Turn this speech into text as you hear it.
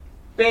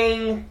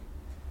Bing.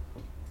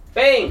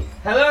 Bing.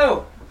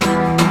 Hello.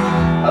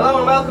 Hello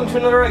and welcome to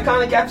another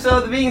iconic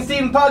episode of the Being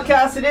Stephen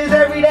podcast. It is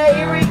every day.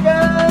 Here we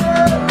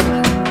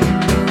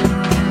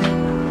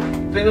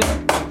go.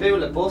 Boule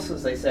le bus,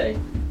 as they say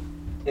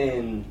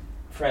in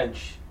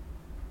French.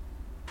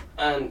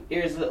 And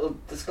here's a little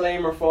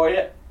disclaimer for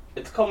you.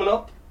 It's coming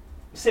up.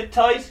 Sit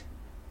tight.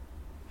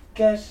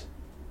 Get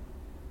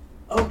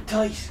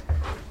tight.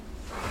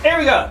 Here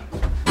we go.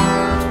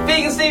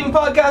 Vegan Stephen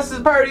podcast is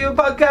a parody of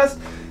a podcast.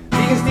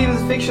 Vegan Stephen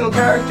is a fictional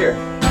character.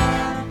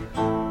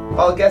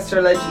 All guests are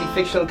allegedly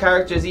fictional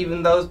characters,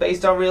 even those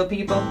based on real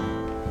people.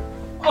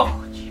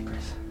 Oh,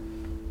 jeepers.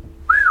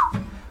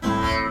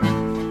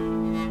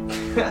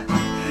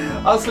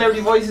 All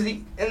celebrity voices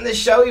in this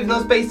show, even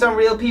those based on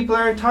real people,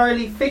 are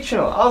entirely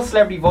fictional. All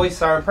celebrity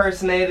voices are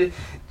impersonated.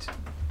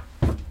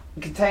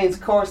 It contains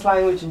coarse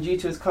language and due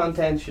to its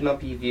content should not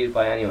be viewed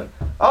by anyone.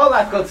 All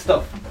that good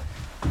stuff.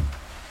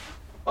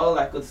 All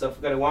that good stuff.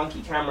 We've got a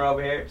wonky camera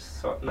over here,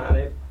 sorting that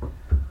out.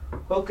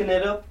 Hooking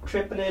it up,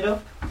 tripping it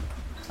up.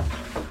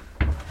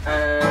 How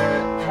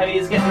are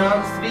you getting on?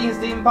 It's the Vegan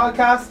Stephen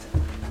podcast.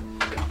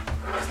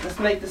 Let's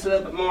make this a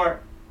little bit more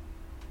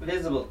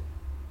visible.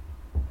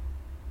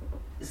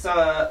 It's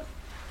live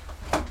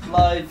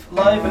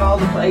in all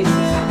the places.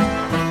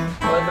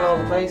 Live in all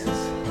the places.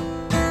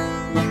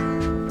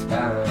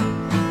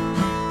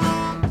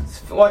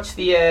 Watch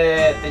the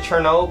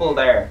Chernobyl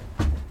there.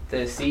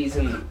 The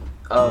season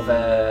of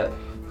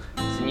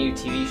it's a new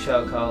TV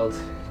show called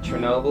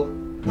Chernobyl,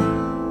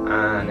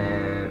 and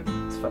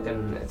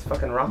it's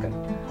fucking rocking.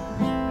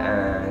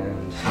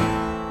 And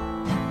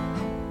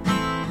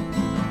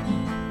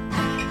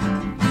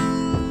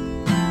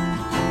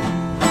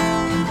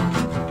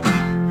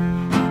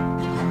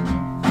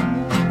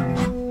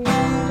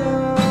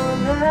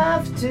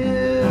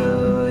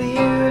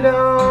you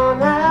don't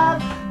have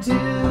to.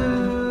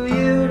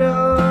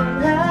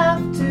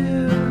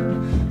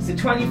 It's the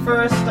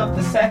 21st of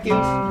the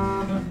 2nd,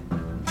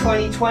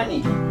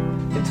 2020.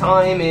 The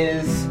time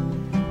is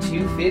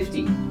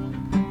 2:50.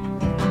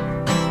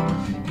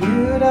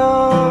 You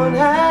don't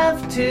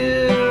have to,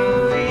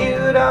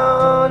 you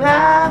don't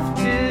have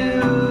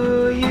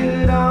to,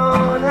 you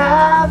don't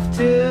have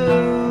to.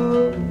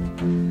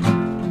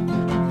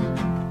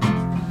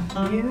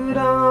 You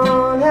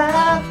don't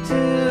have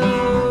to,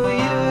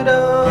 you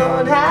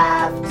don't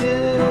have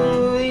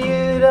to,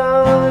 you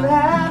don't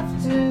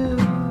have to.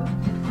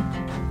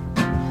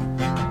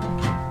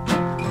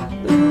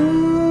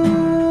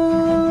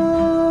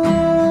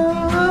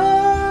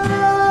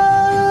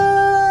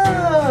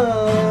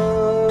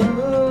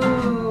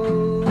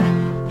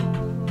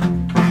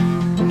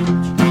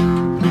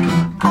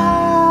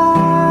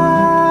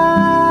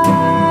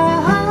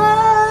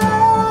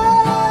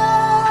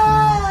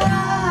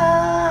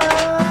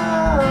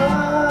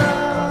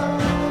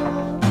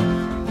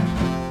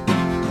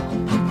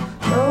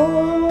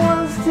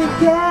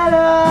 Get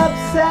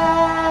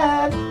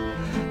upset,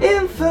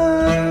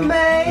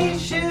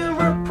 information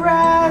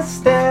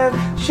repressed and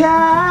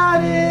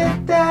shout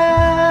it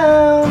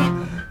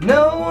down.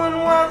 No one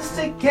wants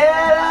to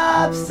get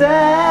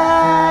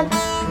upset,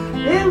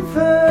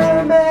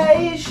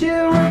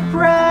 information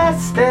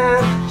repressed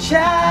and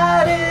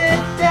shout it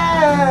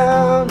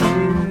down.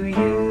 Do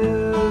you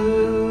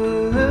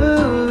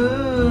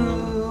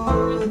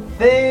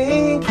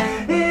think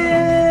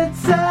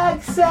it's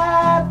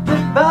acceptable?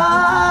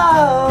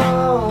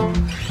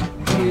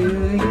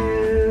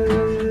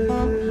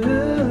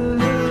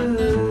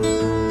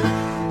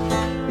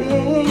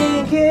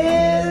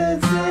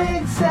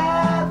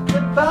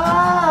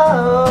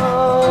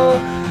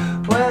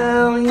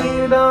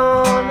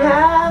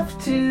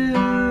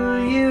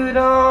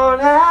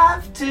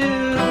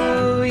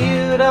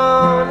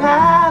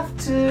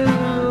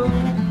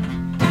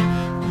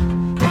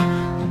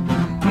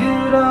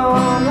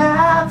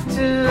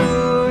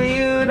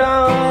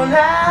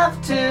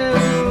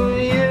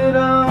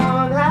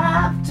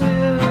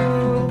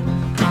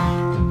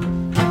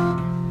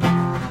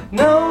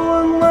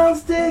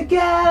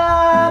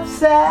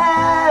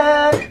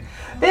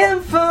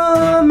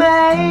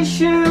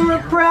 Information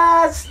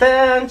repressed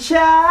and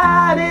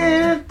shut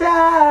it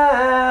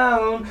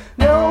down.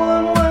 No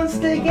one wants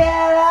to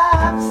get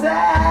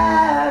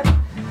upset.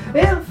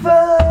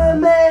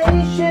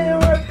 Information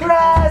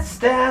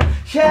repressed and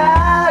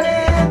shut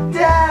it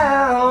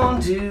down.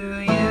 Do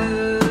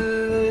you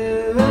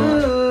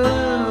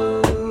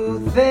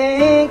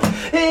think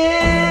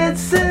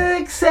it's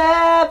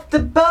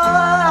acceptable?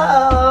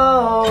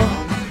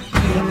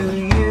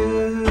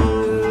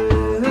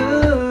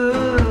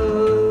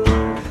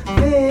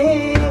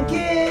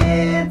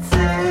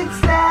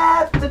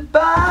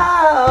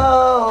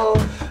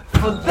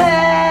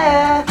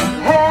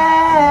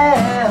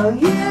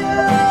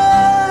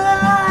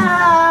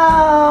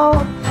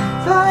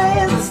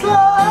 Slow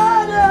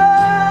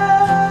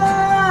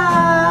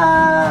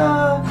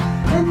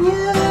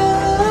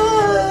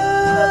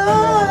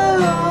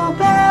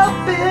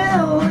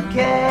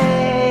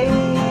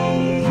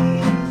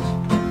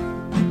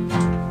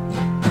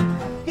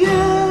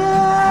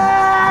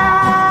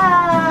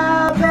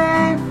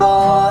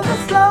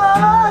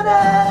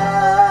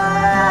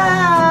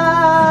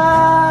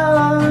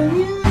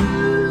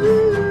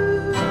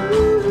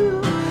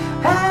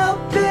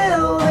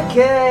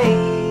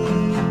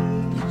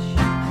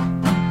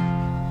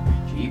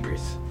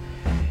Jeepers.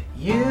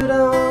 You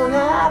don't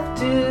have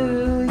to,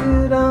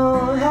 you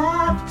don't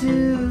have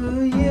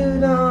to, you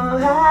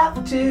don't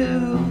have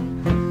to.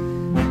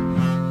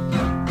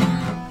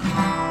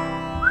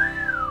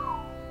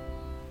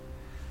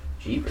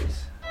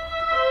 Jeepers.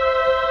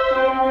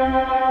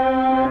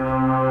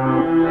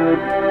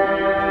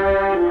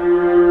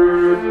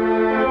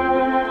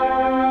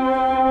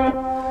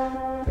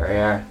 There we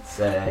are.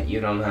 It's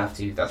You Don't Have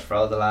To. That's for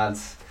all the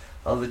lads,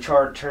 all the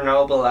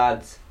Chernobyl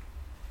lads.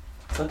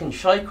 Fucking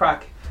shy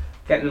crack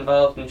getting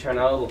involved in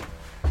Chernobyl.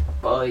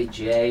 Boy,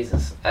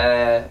 Jesus.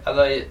 As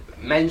I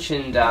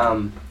mentioned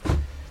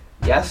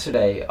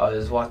yesterday, I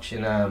was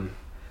watching oh,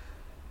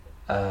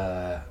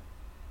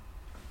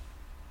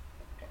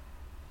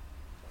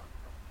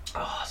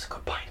 that's a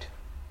good point.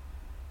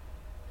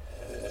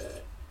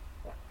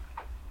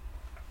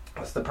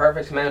 That's the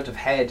perfect amount of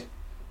head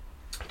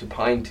to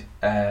pint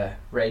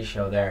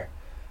ratio there.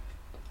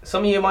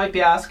 Some of you might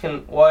be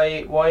asking,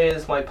 why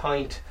is my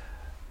pint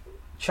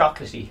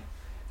chocolatey?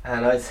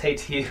 And I'd say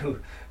to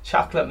you,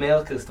 chocolate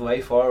milk is the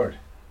way forward.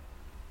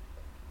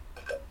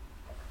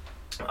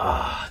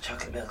 Ah,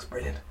 chocolate milk's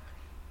brilliant.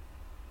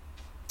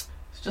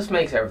 It just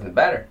makes everything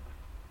better.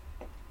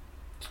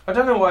 I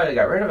don't know why they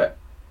got rid of it.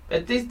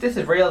 This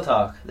is real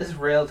talk. This is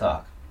real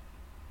talk.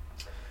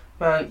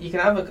 Man, you can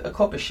have a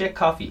cup of shit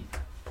coffee,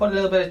 put a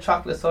little bit of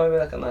chocolate soy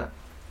milk in that.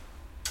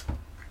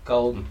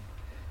 Golden.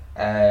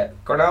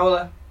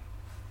 Granola.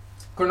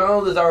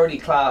 Granola's already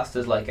classed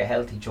as like a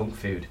healthy junk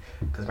food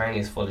because apparently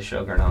it's full of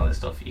sugar and all this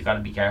stuff. You got to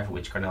be careful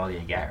which granola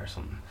you get or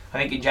something. I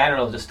think in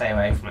general just stay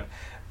away from it.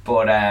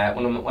 But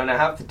when I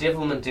have the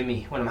devilment in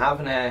me, when I'm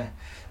having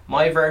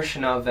my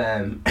version of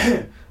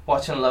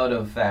watching a load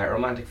of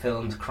romantic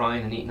films,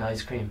 crying and eating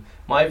ice cream,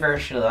 my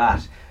version of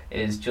that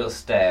is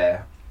just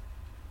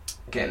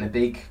getting a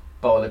big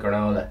bowl of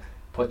granola,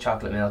 put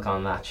chocolate milk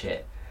on that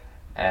shit,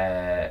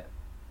 and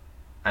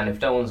if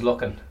no one's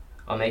looking,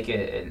 I'll make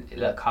a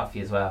little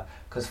coffee as well.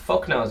 Because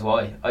fuck knows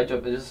why.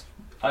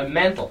 I'm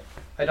mental.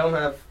 I don't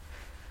have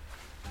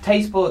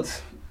taste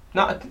buds.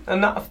 I'm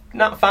not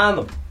a fan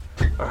of them.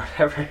 Or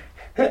whatever.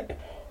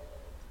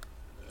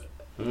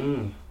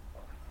 Man,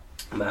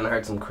 I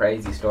heard some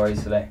crazy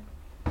stories today.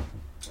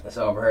 I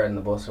saw overheard in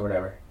the bus or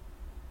whatever.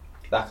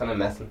 That kind of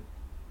messing.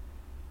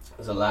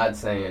 There's a lad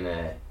saying,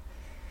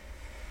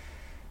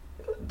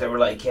 they were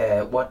like,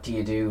 what do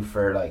you do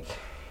for like,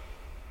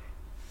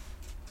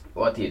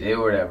 what do you do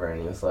or whatever?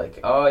 And he was like,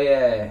 oh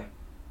yeah.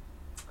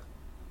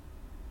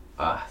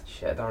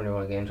 Shit, I don't really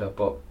want to get into it,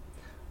 but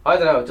I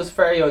don't know, just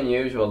very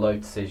unusual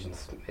life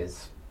decisions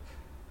is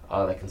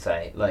all I can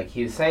say. Like,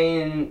 he was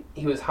saying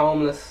he was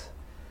homeless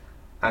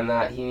and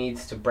that he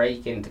needs to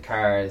break into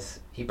cars.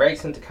 He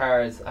breaks into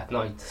cars at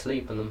night to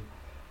sleep in them.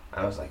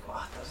 And I was like,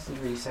 what? That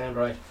doesn't really sound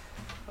right.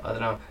 I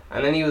don't know.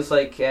 And then he was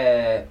like,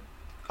 oh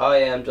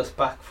yeah, I'm just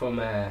back from,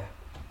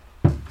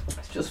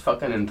 it's just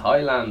fucking in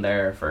Thailand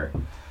there for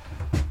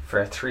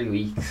 3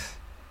 weeks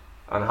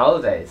on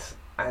holidays.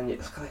 And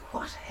it's like,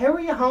 what? How are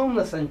you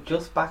homeless and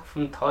just back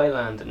from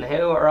Thailand? And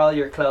how are all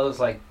your clothes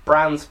like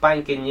brand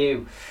spanking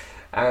new?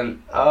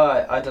 And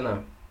I don't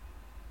know.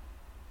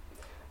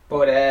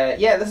 But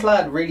yeah, this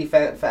lad really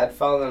had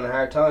fallen in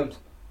hard times.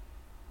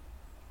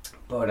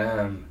 But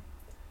it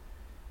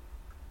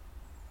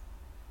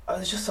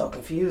was just so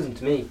confusing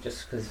to me,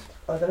 just because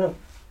I don't know.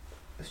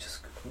 It's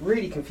just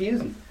really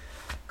confusing,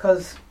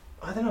 because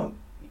I don't know.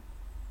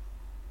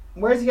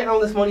 Where's he getting all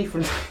this money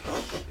from?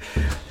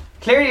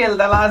 Clearly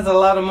that lad's a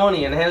lot of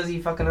money, and how's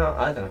he fucking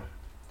I don't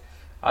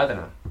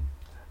know.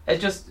 It's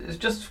just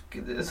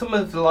some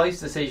of the life's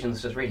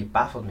decisions just really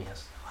baffled me.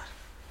 What?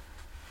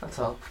 That's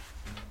all.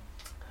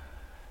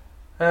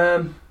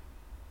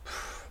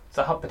 It's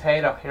a hot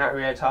potato. You're not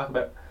really to talk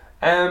about.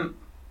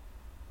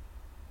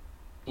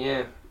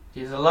 Yeah,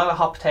 there's a lot of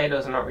hot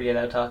potatoes I'm not really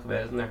allowed to talk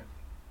about, isn't there?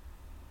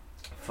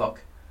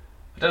 Fuck.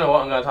 I don't know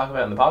what I'm going to talk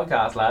about in the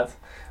podcast, lads.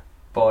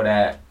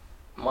 But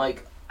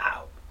Mike,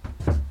 ow.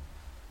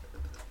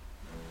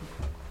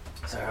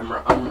 Sorry,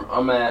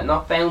 I'm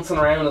not bouncing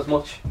around as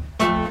much.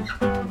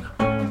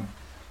 I'm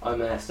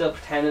still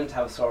pretending to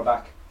have a sore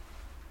back.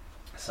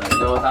 So you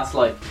know what that's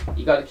like.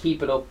 You got to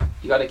keep it up.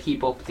 You got to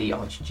keep up the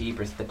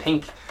jeepers, the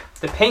pink.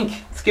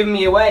 It's giving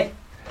me away.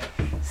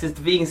 This is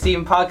the Vegan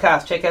Steven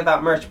podcast. Check out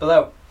that merch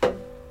below.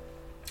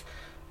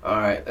 All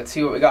right, let's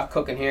see what we got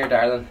cooking here,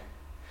 darling.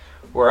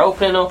 We're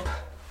opening it up.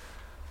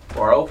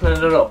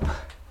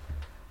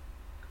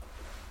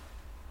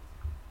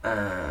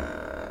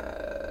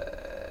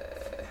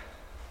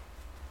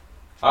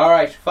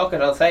 Alright, fuck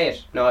it, I'll say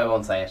it. No, I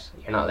won't say it.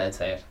 You're not allowed to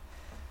say it.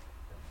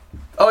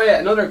 Oh yeah,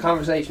 another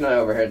conversation I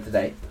overheard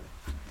today.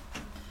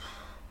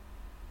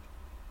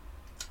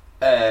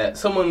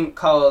 Someone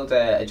called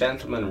a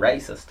gentleman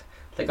racist.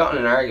 They got in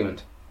an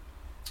argument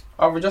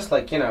over just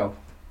like,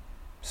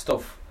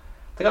 stuff.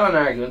 They got in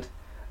an argument,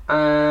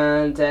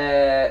 and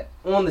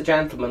one of the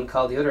gentlemen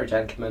called the other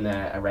gentleman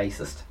a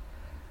racist,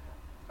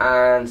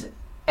 and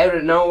out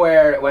of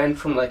nowhere it went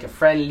from like a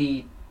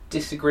friendly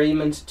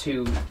disagreement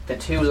to the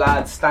two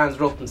lads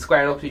standing up and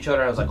squaring up to each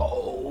other. I was like,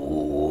 oh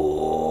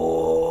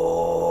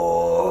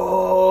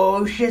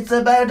shit's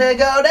about to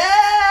go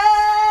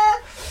down.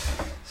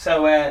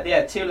 So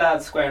yeah, two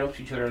lads squaring up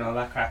to each other and all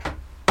that crack.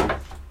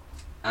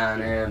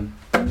 And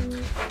I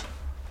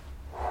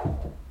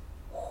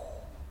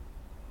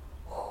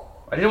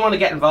didn't want to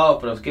get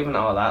involved, but I was given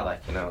all that,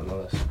 like, you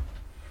know.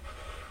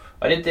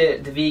 I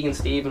did the Vegan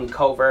Stephen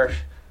covert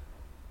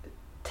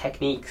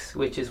techniques,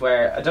 which is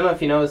where, I don't know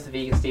if you know, it's the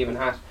Vegan Stephen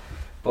hat,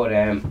 but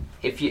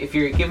if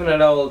you're giving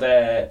it all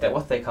the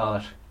what they call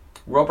it,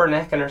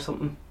 rubbernecking or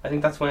something. I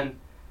think that's when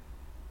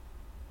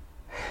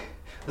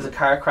there's a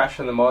car crash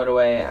on the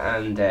motorway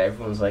and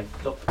everyone's like,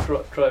 look,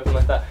 driving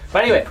like that.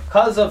 But anyway,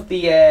 because of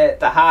the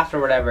hat or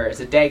whatever, it's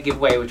a dead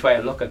giveaway which way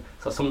I'm looking.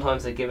 So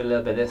sometimes I give it a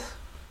little bit of this.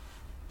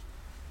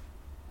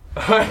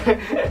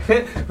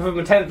 If I'm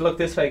intended to look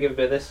this way, I give a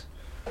bit of this.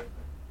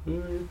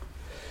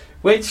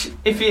 Which,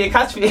 if you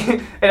catch me,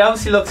 it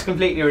obviously looks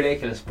completely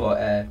ridiculous, but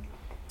I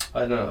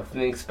don't know, if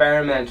I'm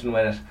experimenting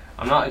with it,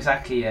 I'm not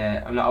exactly,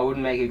 I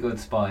wouldn't make a good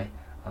spy,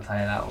 I'll tell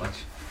you that much.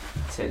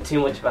 It's too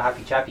much of a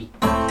happy chappy.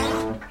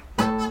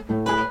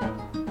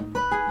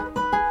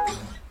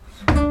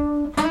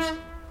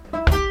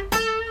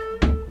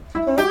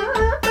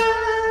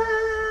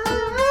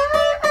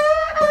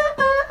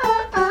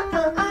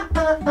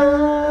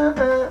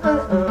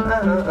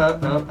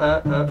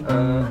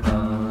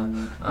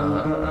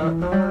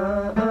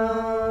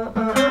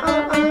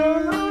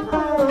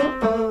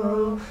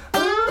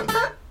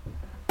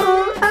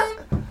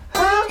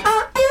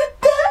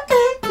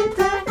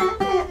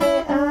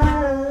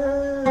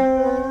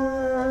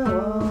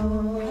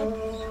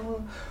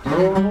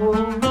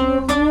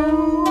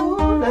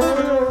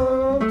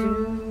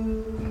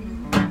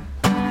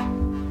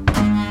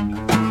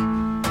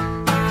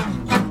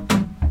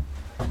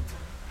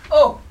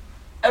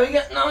 Are we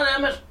getting on,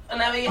 Emmett?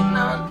 And are we getting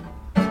on?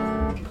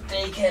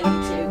 Day Kelly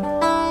too.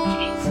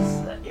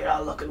 Jesus, you're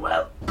all looking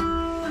well.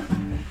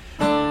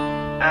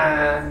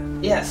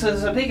 Yeah, so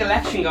there's a big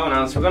election going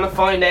on, so we're gonna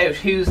find out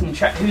who's in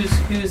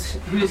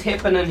who's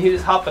hipping and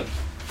who's hopping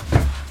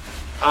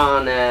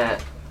on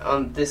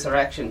this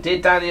election.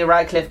 Did Daniel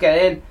Radcliffe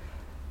get in?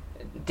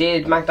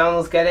 Did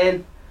McDonald's get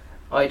in?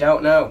 I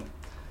don't know.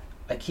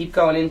 I keep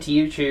going into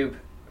YouTube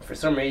for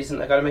some reason.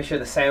 I gotta make sure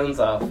the sound's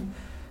off,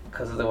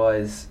 because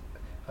otherwise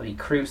I'll be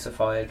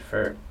crucified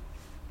for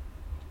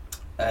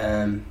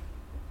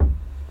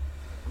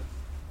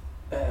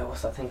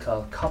what's that thing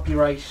called?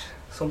 Copyright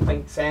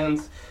something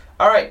sounds.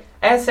 Alright,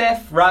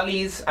 SF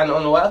rallies and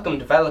unwelcome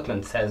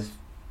development, says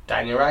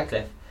Daniel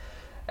Radcliffe.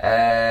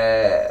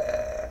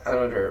 And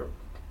other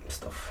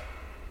stuff.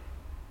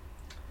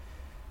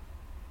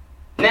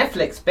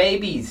 Netflix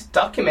Babies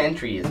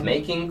documentary is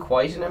making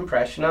quite an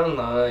impression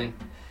online.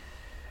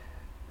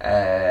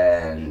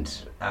 And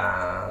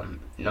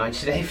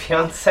 90 Day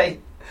Fiancé,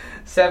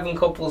 7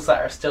 couples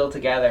that are still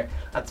together.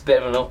 That's a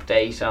bit of an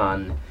update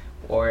on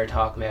what we were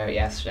talking about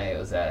yesterday. It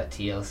was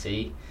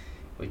TLC,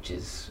 which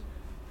is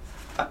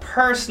a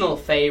personal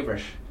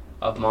favourite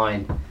of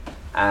mine.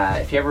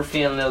 If you ever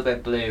feel a little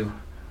bit blue,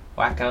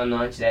 whack on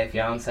 90 Day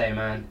Fiancé,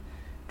 man.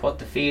 Put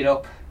the feet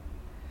up.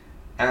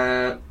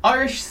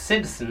 Irish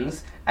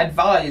citizens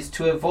advised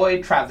to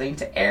avoid travelling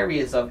to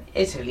areas of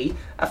Italy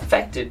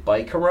affected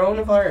by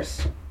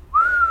coronavirus.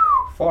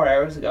 4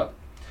 hours ago.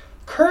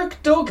 Kirk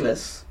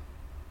Douglas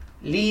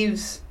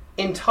leaves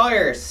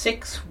entire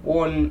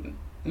 $6.1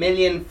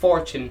 million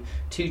fortune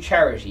to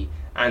charity,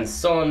 and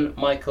son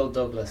Michael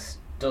Douglas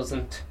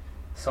doesn't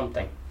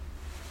something.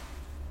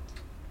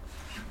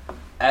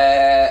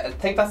 I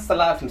think that's the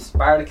lad from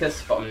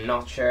Spartacus, but I'm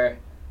not sure.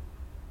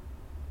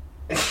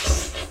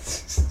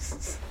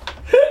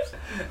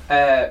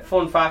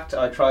 Fun fact: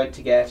 I tried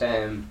to get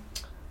I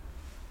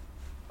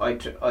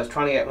was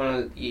trying to get one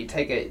of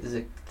there's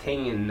a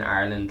thing in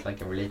Ireland,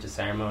 like a religious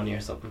ceremony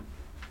or something,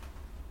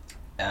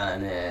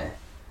 and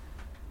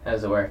how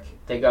does it work?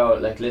 They go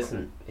like,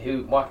 listen,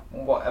 what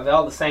of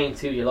all the saints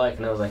who you like?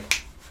 And I was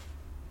like,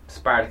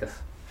 Spartacus.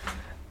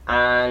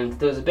 And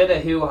there was a bit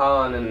of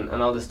hoo-ha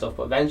and all this stuff,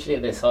 but eventually I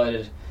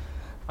decided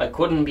I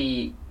couldn't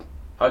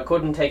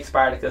take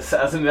Spartacus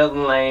as a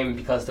middle name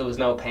because there was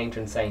no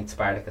patron saint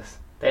Spartacus.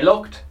 They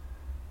looked,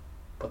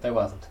 but there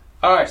wasn't.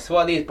 Alright, so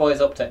what are these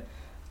boys up to?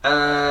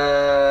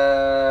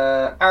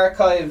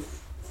 Archive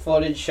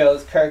footage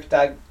shows Kirk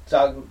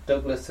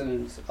Douglas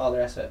and all the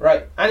rest of it.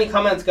 Right, any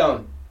comments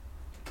going?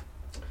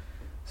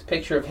 It's a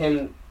picture of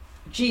him.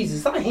 Jeez,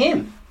 is that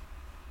him?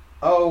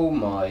 Oh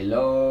my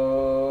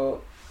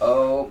lord.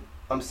 Oh,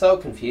 I'm so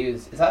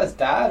confused. Is that his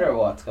dad or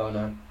what's going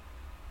on?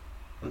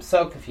 I'm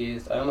so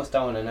confused. I almost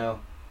don't want to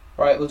know.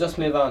 Right, we'll just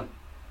move on.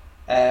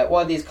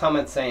 What are these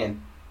comments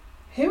saying?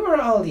 Who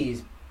are all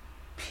these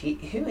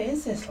who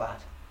is this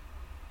lad?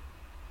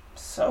 I'm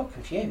so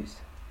confused.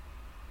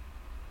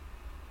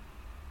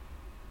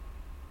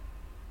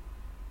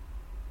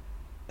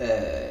 I'm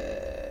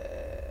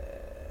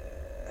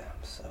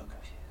so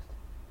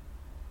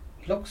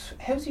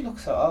confused. How does he look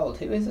so old?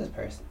 Who is this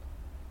person?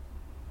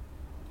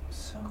 I'm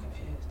so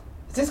confused.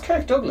 Is this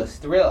Kirk Douglas,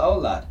 the real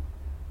old lad?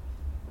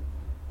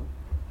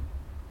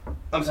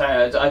 I'm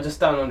sorry, I just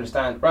don't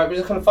understand. Right, we're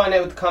just going to find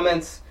out with the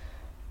comments.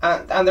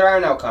 And there are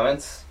no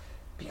comments,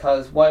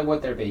 because why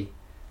would there be?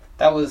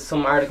 That was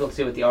some article to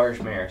do with the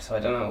Irish mayor, so I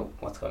don't know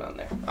what's going on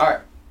there.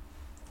 Alright.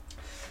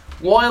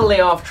 Wildly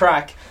off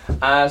track,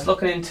 I was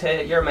looking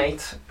into your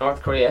mates,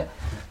 North Korea,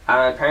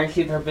 and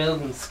apparently they're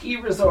building ski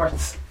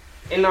resorts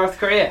in North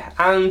Korea.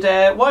 And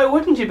why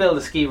wouldn't you build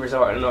a ski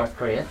resort in North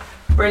Korea?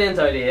 Brilliant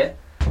idea.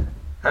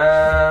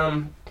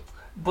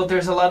 But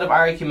there's a lot of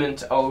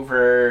argument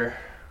over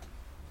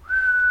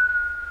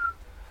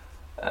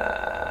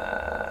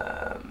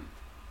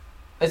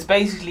it's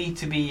basically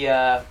to be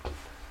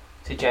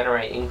to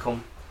generate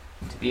income,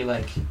 to be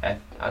like a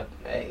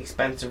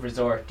expensive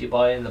resort,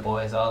 Dubai and the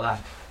boys, all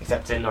that,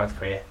 except it's in North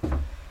Korea.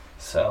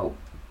 So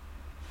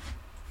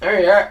there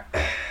you are.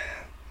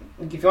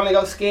 If you want to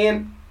go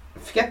skiing,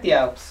 forget the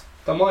Alps,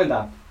 don't mind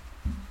that.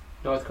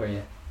 North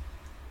Korea.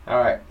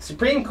 Alright,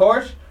 Supreme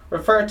Court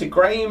referred to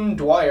Graham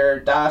Dwyer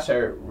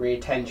data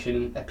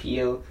retention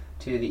appeal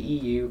to the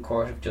EU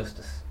Court of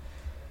Justice.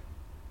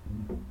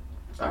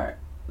 Alright,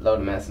 load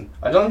of messing.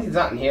 I don't think there's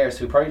that in here,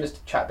 so we probably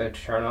just chat about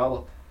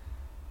Chernobyl.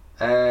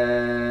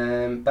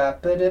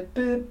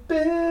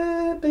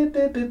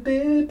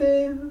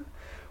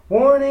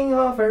 Warning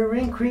over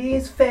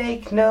increased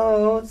fake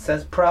notes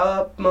as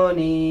prop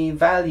money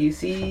value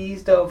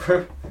seized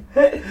over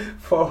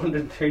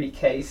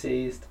 430k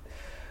seized.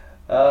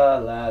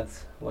 Oh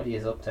lads, what are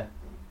you up to?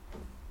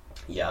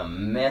 Ya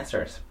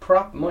messers.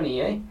 Prop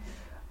money, eh?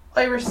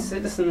 Irish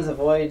citizens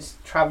avoid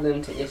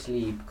travelling to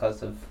Italy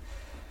because of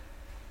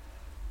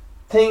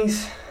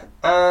things.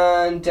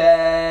 And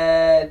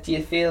do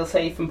you feel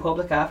safe in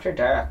public after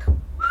dark?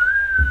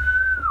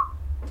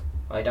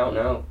 I don't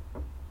know.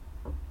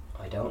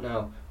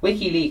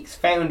 WikiLeaks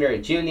founder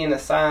Julian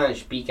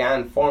Assange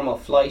began formal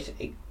flight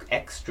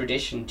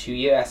extradition to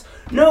US.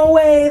 No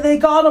way, they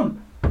got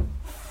him!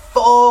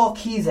 Fuck,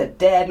 he's a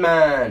dead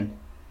man.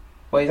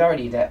 Well, he's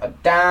already dead. Oh,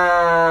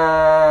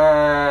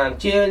 damn!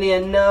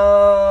 Julian,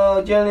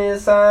 no! Julian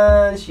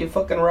Assange, you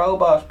fucking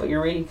robot, but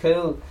you're really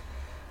cool.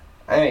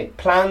 Anyway,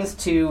 plans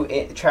to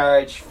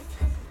charge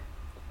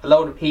a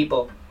load of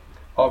people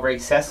over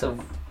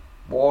excessive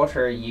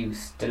water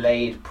use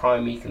delayed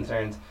primary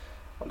concerns.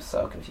 I'm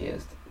so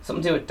confused.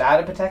 Something to do with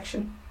data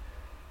protection?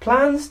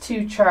 Plans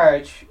to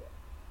charge...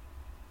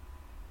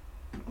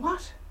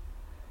 What?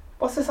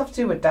 What's this have to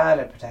do with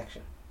data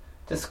protection?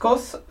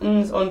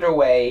 Discussions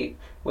underway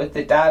with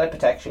the Data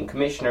Protection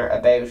Commissioner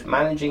about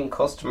managing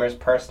customers'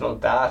 personal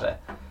data.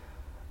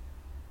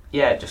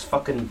 Yeah, just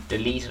fucking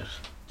delete it.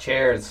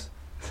 Cheers.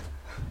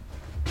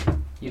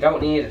 You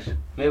don't need it.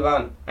 Move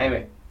on.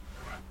 Anyway.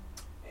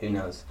 Who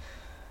knows?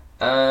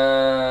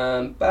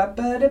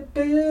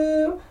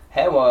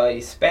 How I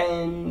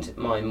spend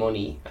my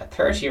money. A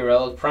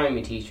 30-year-old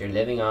primary teacher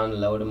living on a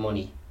load of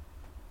money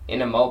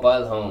in a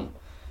mobile home.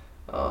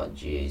 Oh,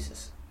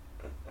 Jesus.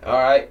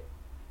 Alright.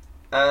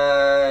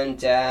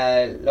 And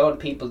a load of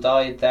people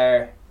died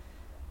there.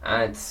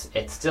 And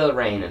it's still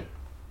raining.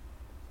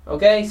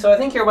 Okay, so I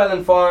think you're well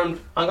informed.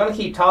 I'm going to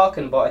keep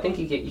talking, but I think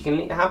you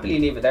can happily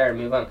leave it there and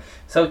move on.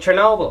 So,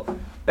 Chernobyl.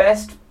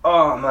 Best...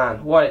 Oh,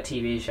 man. What a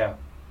TV show.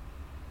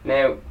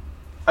 Now,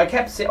 I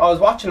was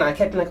watching it, I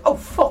kept being like, oh,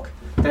 fuck.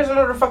 There's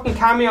another fucking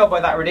cameo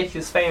by that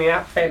ridiculous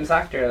famous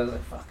actor. I was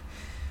like, fuck.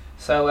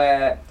 So,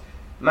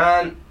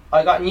 man,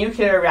 I got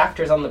nuclear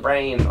reactors on the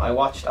brain. I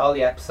watched all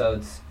the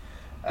episodes.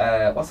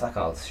 What's that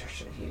called?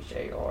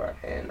 Chernobyl.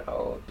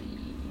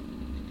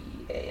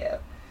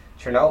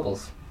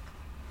 Chernobyl's.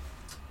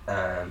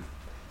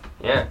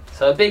 Yeah,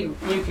 so a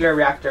big nuclear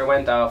reactor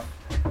went off,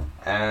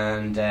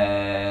 and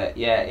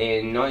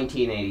in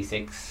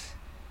 1986,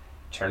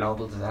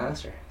 Chernobyl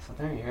disaster. So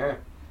there you are.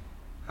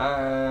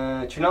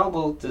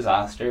 Chernobyl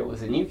disaster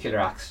was a nuclear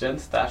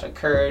accident that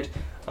occurred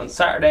on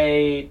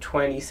Saturday,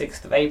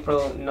 26th of April,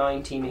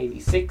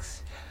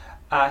 1986,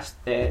 at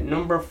the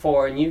number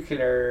 4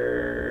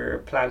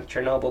 nuclear plant,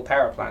 Chernobyl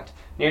power plant,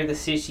 near the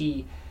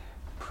city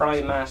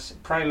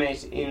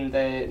Primate in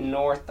the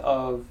north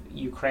of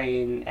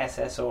Ukraine,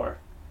 SSR.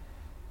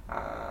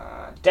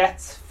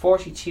 Deaths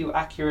 42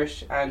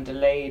 accurate and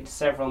delayed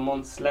several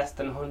months, less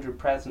than 100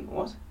 present.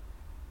 What?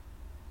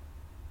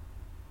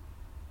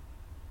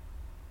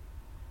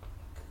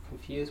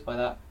 Confused by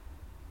that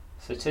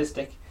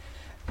statistic.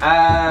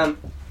 How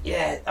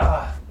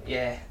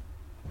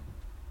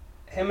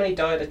many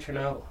died at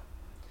Chernobyl?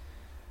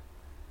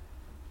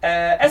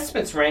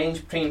 Estimates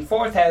range between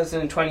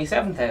 4,000 and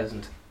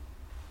 27,000.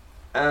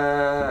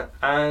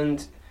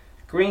 And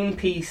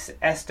Greenpeace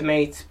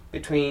estimates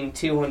between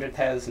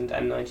 200,000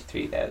 and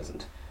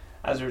 93,000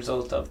 as a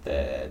result of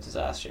the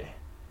disaster.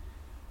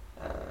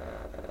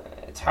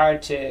 It's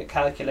hard to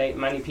calculate.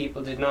 Many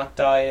people did not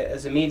die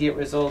as immediate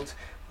result,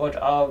 but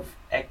of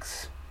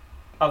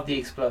the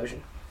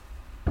explosion.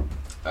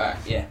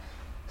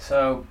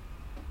 So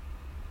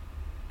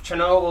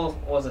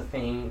Chernobyl was a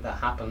thing that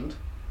happened.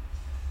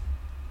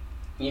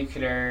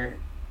 Nuclear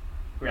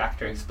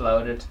reactor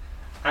exploded.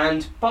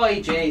 And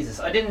by Jesus,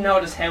 I didn't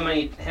notice how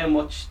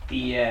much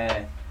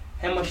the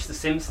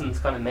Simpsons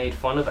kind of made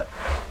fun of it,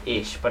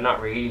 ish, but not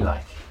really.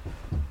 Like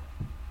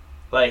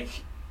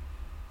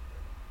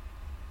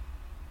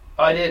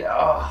I did.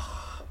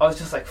 Oh, I was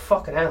just like,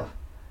 fucking hell.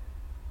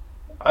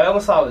 I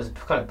almost thought it was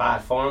kind of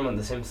bad form on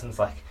The Simpsons,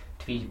 like,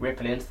 to be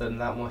ripping into them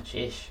that much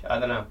ish. I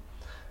don't know.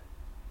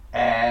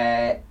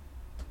 I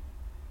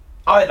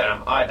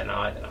don't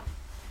know.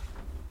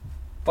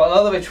 But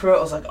all the way through it,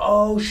 I was like,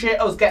 oh shit,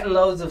 I was getting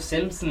loads of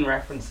Simpson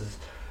references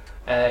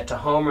to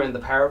Homer and the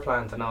power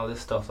plant and all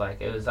this stuff.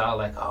 Like, it was all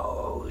like,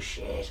 oh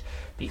shit.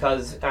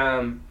 Because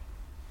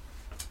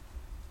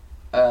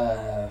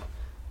the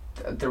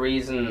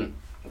reason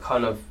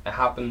kind of it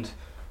happened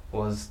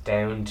was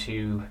down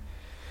to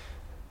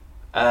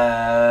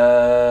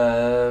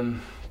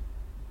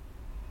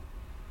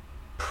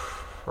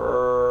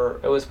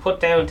it was put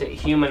down to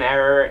human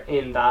error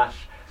in that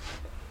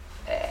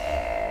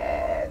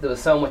there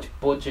was so much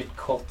budget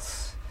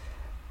cuts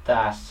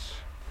that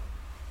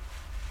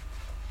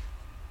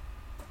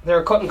they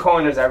were cutting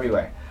corners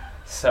everywhere.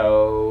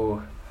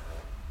 So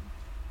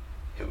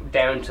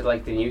down to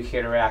like the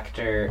nuclear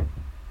reactor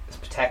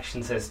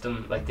protection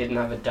system, like didn't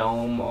have a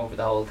dome over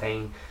the whole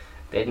thing.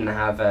 They didn't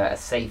have a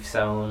safe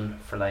zone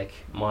for like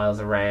miles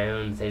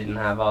around. They didn't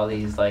have all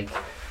these like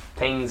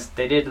things.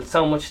 They did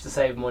so much to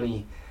save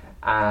money,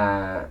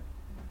 to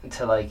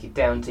like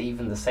down to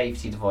even the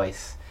safety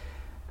device.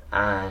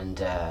 And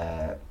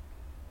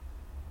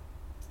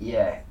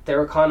yeah, they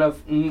were kind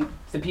of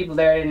the people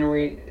there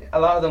didn't a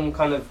lot of them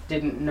kind of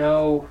didn't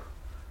know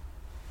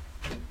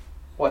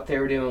what they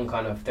were doing.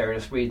 Kind of, they were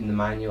just reading the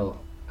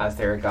manual as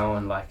they were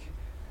going, like,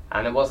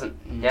 and it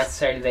wasn't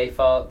necessarily their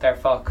fault. They're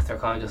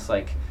kind of just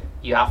like,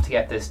 you have to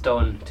get this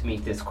done to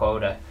meet this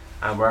quota,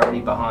 and we're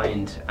already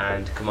behind,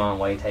 and come on,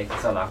 why are you taking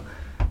so long?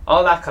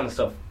 All that kind of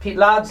stuff.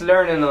 Lads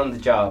learning on the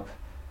job,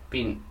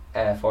 being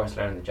forced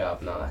to learn the job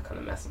and all that kind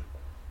of messing.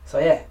 So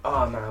yeah,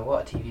 oh man,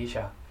 what a TV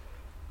show.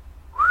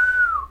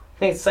 I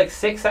think it's like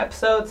 6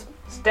 episodes.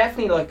 It's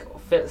definitely like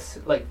fits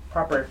like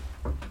proper.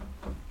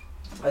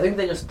 I think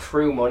they just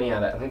threw money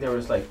at it. I think they were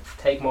just like,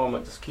 take more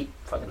money, just take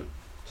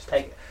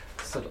it.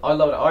 So a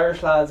load of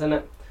Irish lads in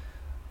it.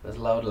 There's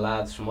a load of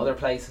lads from other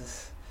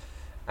places.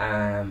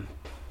 But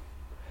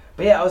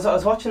yeah, I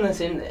was watching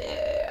this in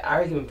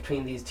argument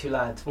between these two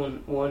lads.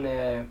 One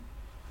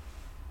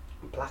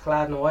black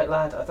lad and a white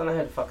lad. I don't know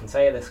how to fucking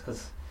say this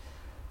because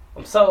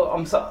I'm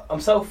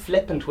so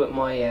flippant with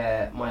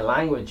my my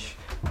language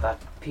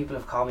that people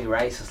have called me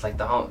racist. Like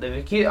I've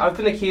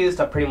been accused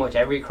of pretty much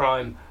every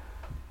crime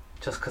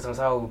just because I'm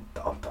so.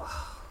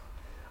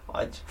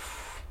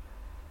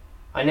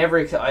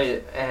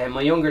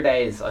 My younger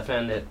days, I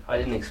found that I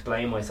didn't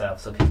explain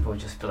myself, so people would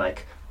just be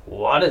like,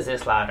 what is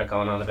this lad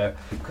going on about?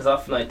 Because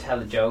often I'd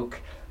tell a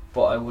joke,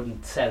 but I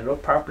wouldn't set it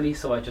up properly,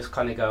 so I'd just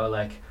kind of go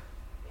like,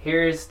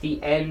 here's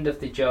the end of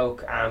the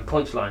joke and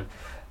punchline,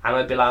 and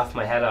I'd be laughing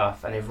my head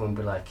off, and everyone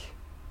would be like,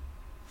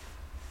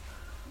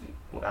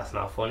 well, that's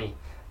not funny.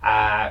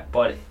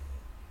 But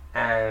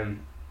I've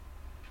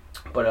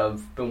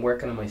been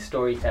working on my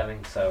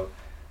storytelling, so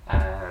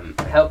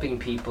helping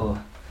people.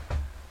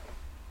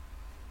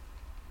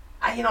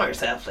 You know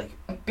yourself, like,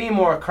 be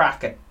more a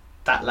crack at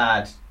that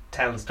lad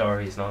telling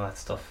stories and all that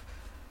stuff,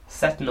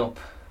 setting up,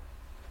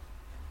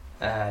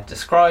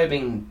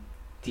 describing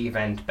the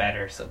event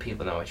better so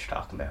people know what you're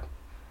talking about.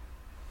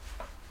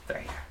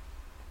 There you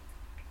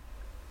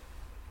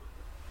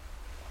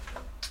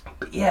are.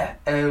 But yeah,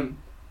 the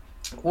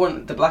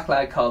black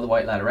lad called the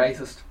white lad a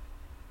racist,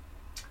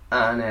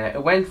 and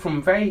it went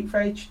from very,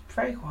 very,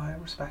 very quiet,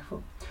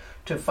 respectful,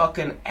 to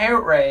fucking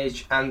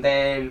outrage, and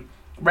then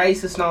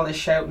racist and all this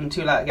shouting,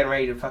 two lads getting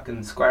ready to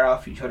fucking square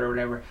off each other or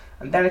whatever,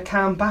 and then it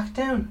calmed back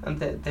down, and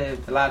the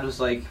lad was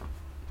like,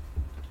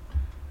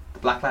 the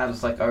black lad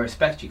was like, I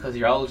respect you because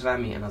you're older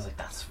than me, and I was like,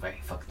 that's a very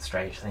fucking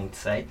strange thing to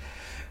say.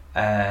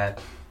 But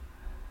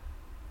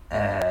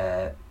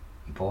I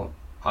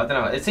don't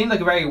know, it seemed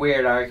like a very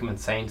weird argument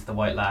saying to the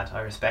white lad,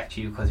 I respect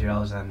you because you're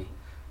older than me.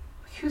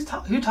 Like,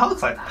 who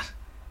talks like that?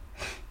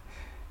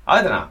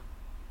 I don't know.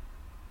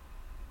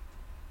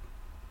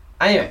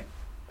 Anyway,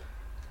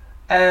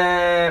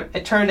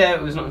 it turned out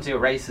it was nothing to do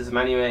with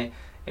racism anyway.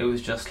 It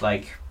was just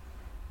like,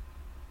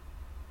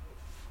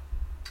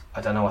 I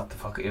don't know what the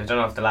fuck. I don't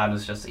know if the lad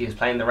was he was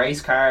playing the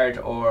race card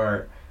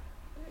or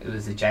it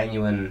was a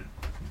genuine.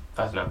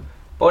 I don't know.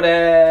 But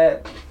I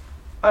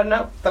don't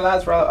know. The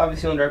lads were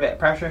obviously under a bit of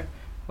pressure,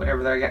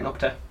 whatever they're getting up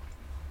to.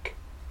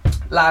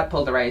 Lad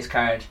pulled the race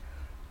card,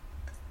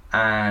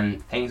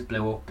 and things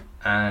blew up,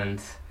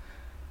 and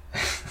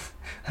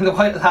and the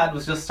white lad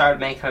was just started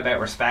making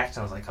about respect, and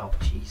I was like, oh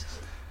Jesus.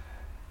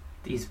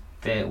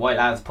 The white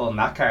lad's pulling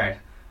that card,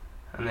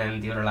 and then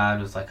the other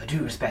lad was like, I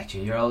do respect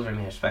you, you're older than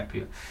me, I respect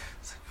you.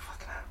 It's like,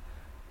 fucking hell.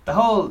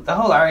 The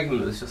whole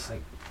argument was just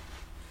like,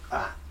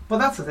 but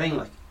that's the thing,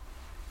 like,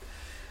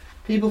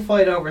 people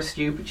fight over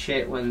stupid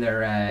shit when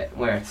they're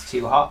where it's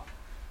too hot,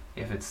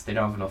 if they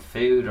don't have enough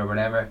food or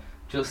whatever.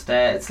 Just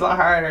it's a lot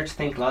harder to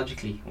think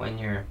logically when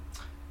you're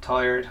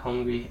tired,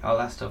 hungry, all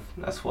that stuff.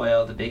 That's why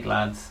all the big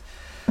lads,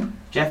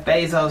 Jeff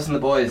Bezos and the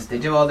boys, they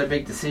do all their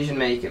big decision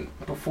making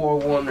before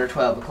 1 or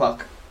 12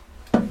 o'clock,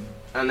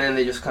 and then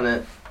they just kind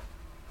of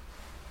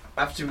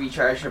have to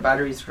recharge their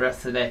batteries for the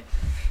rest of the day.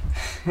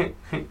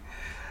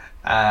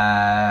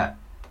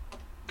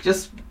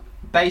 Just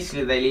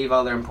basically they leave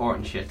all their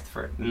important shit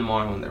for in the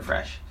morning when they're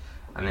fresh,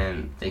 and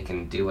then they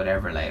can do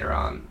whatever later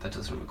on that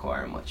doesn't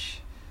require much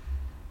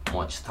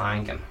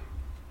thinking.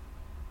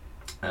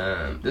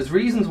 There's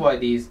reasons why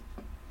these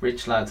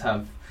rich lads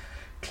have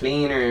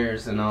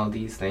cleaners and all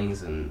these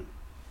things, and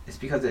it's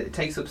because it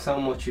takes up so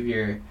much of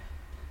your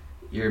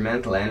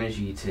mental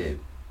energy to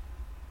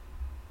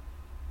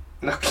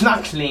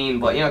not clean,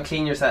 but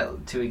clean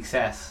yourself to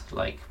excess.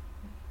 Like,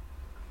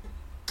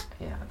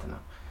 yeah, I don't know.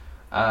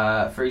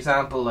 For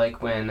example,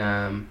 like when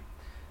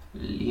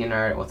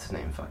Leonardo, what's his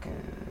name,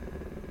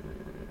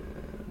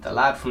 the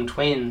lad from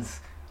Twins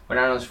with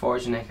Arnold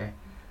Schwarzenegger.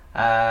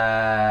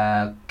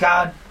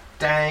 God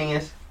dang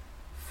it,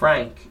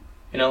 Frank.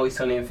 He's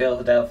Sunny in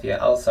Philadelphia,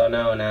 also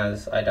known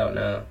as I don't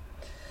know.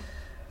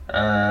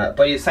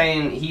 But he's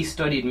saying he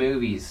studied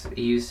movies.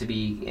 He used to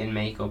be in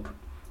makeup.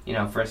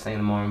 First thing in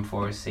the morning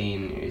before a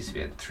scene, he used to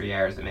be at 3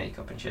 hours of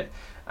makeup and shit.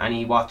 And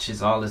he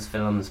watches all his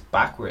films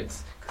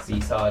backwards because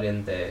he saw it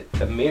in the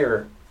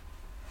mirror.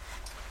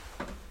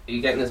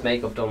 You getting his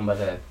makeup done by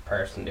the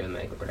person doing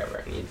makeup or whatever,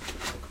 and you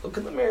look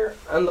at the mirror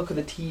and look at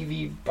the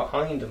TV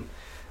behind him.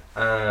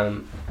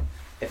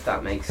 If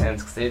that makes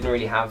sense, because they didn't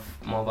really have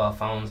mobile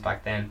phones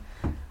back then.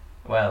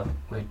 Well,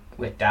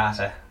 with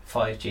data,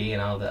 5G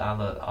and all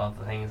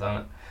the things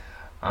on it.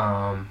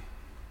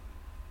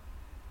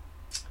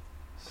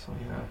 So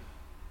yeah.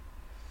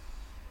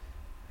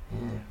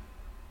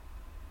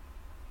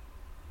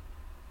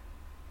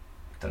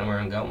 Don't know where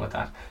I'm going with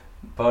that,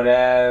 but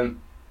I've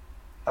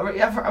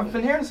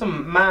been hearing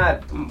some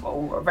mad,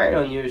 very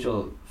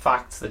unusual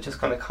facts that just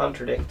kind of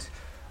contradict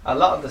a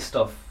lot of the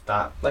stuff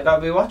that, like,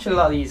 I've been watching a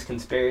lot of these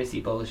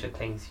conspiracy bullshit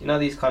things.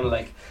 These kind of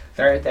like,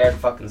 they're out there to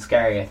fucking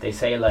scare you. They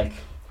say like,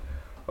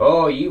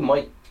 oh, you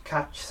might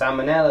catch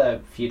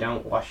salmonella if you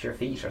don't wash your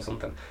feet or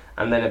something,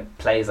 and then it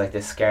plays like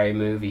this scary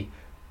movie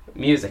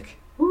music.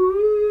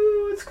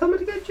 Ooh, it's coming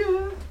to get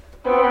you.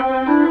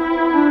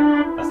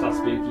 That's not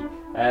spooky.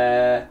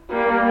 Oh,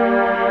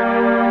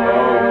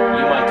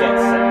 you might get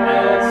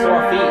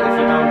sore feet if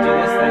you don't do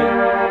this thing.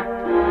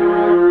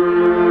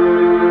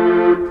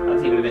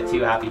 That's even a bit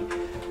too happy,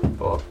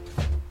 but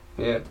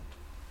yeah.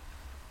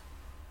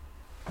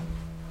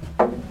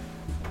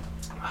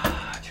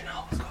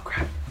 Let's go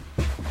grab.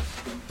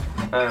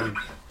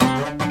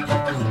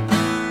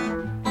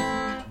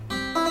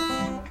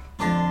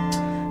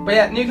 But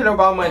yeah, nuclear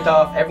bomb went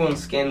off.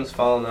 Everyone's skin's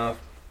falling off.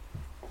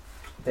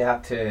 They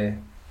had to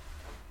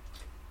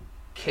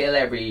kill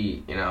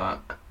every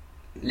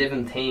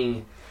living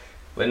thing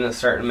within a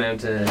certain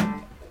amount of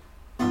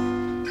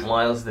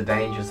miles of the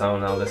danger zone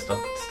and all this stuff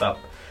to stop.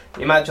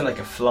 You imagine like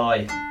a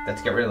fly that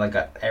to get rid of like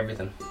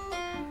everything.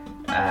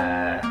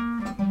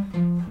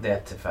 They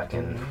had to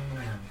fucking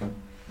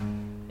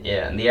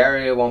and the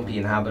area won't be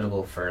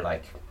inhabitable for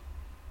like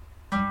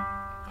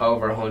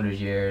over 100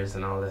 years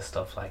and all this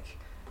stuff, like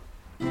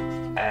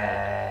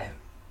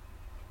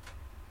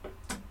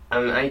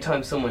and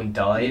anytime someone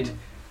died,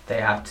 they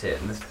had to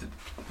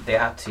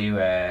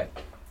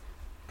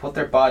put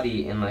their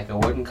body in like a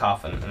wooden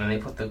coffin, and then they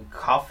put the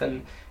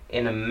coffin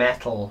in a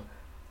metal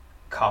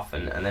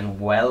coffin and then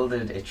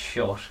welded it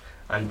shut,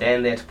 and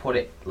then they had to put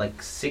it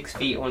like 6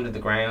 feet under the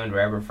ground,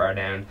 wherever far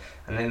down,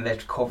 and then they had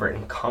to cover it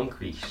in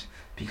concrete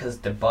because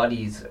the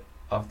bodies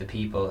of the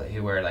people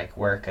who were like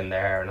working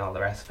there and all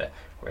the rest of it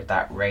were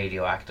that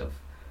radioactive.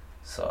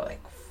 So like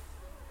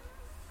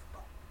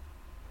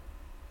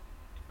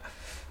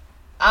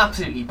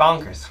absolutely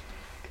bonkers.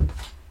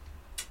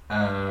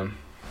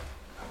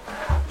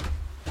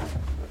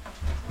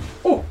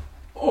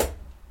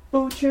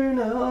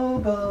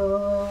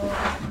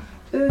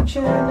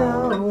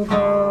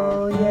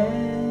 Chernobyl,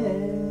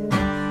 yeah.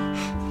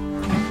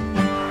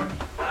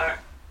 Alright,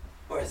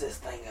 where's this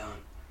thing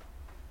going?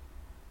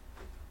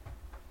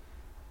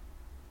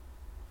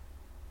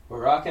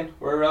 We're rocking,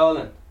 we're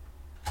rolling.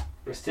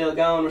 We're still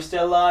going, we're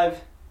still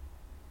live.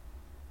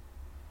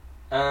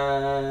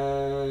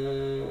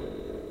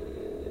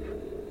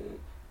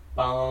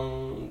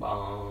 Bong,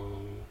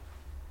 bong.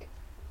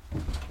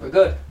 We're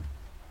good.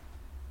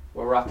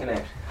 We're rocking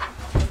out.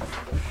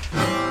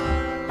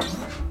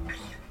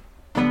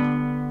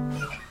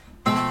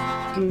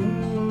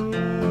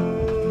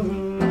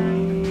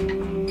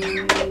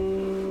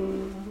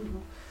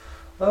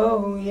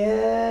 Oh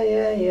yeah.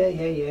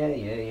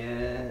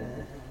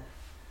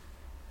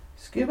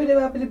 Scoobity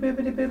boppity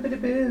boopity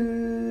boopity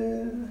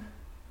boo.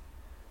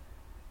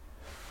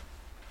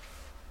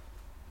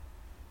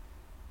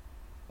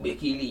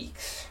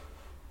 WikiLeaks.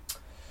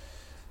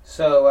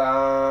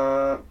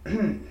 So,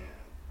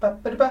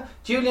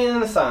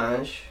 Julian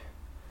Assange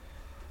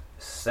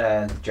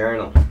said the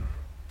Journal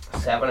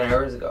 7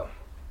 hours ago.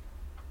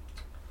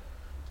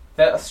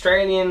 The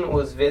Australian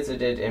was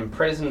visited in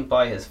prison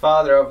by his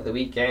father over the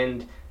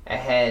weekend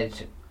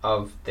ahead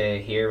of the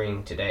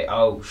hearing today.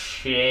 Oh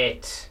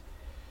shit.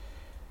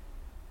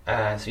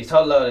 So he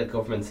told a lot of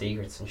government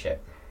secrets and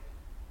shit.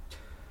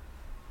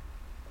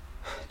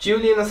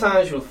 Julian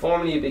Assange will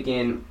formally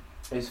begin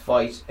his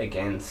fight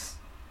against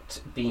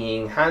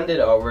being handed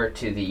over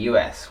to the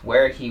US,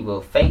 where he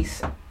will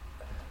face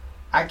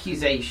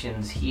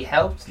accusations he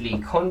helped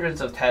leak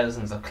hundreds of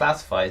thousands of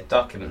classified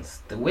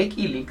documents. The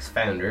WikiLeaks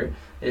founder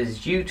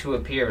is due to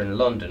appear in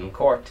London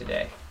court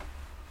today.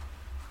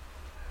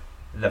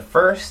 The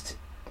first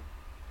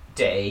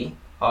day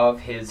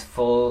of his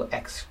full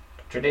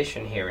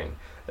extradition hearing.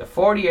 The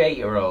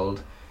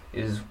 48-year-old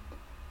is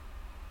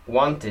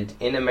wanted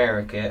in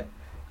America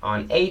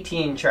on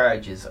 18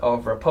 charges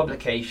over a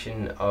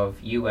publication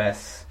of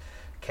US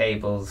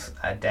cables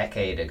a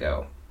decade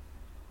ago.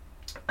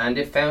 And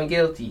if found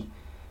guilty,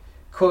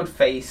 could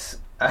face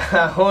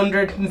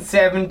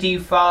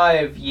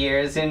 175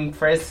 years in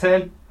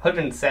prison.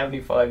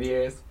 175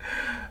 years.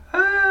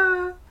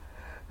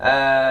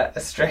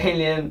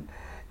 Australian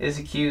is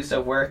accused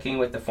of working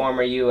with the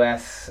former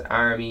US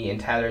Army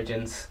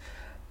intelligence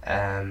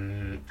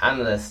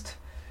analyst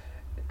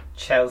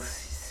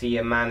Chelsea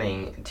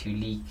Manning to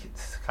leak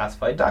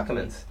classified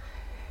documents.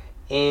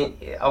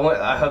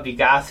 I hope you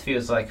gas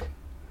feels like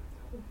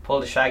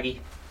pull the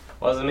shaggy.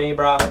 Wasn't me,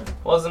 bro.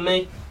 Wasn't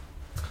me,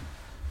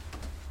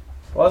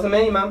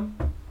 man.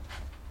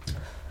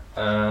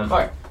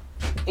 Alright.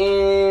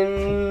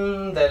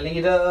 In the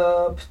lead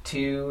up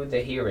to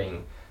the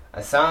hearing,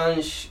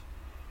 Assange,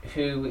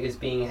 who is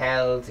being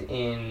held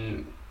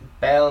in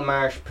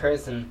Belmarsh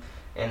prison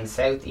in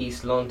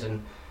southeast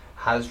London,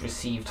 has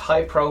received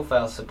high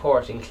profile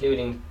support,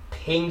 including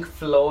Pink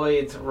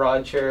Floyd's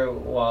Roger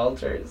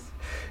Waters,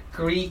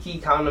 Greek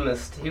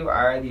economist. Who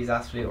are these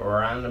absolute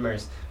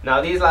randomers?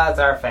 Now these lads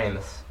are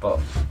famous, but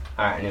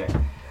alright,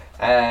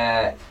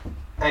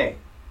 anyway.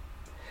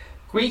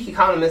 Greek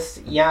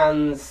economist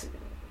Yanis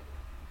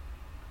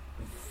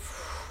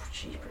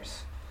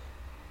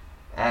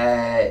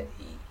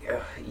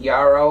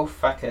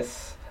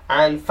Varoufakis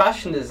and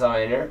fashion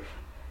designer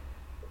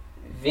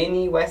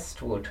Vinnie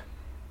Westwood.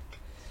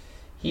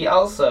 He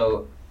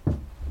also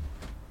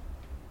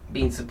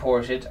been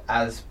supported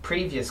as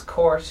previous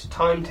court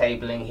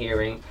timetabling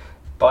hearing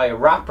by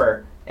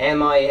rapper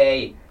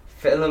MIA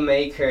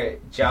filmmaker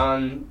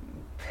John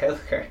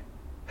Pilger.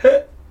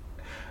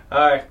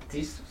 Alright,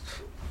 these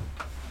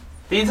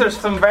are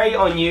some very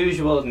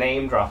unusual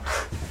name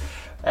drops.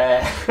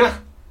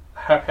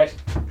 Alright.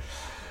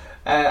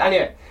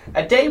 Anyway,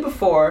 a day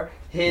before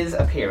his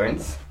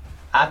appearance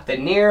at the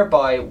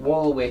nearby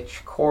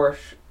Woolwich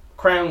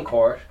Crown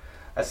Court,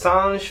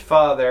 Assange's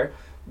father,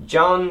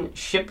 John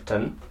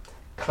Shipton,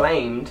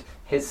 claimed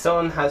his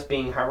son has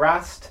been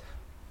harassed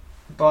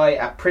by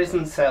a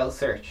prison cell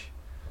search.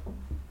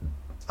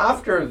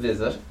 After a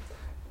visit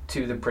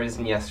to the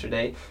prison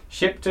yesterday,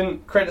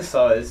 Shipton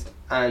criticised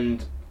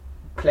and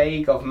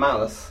plague of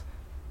malice,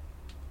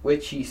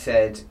 which he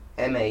said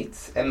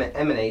emanates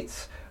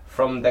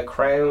from the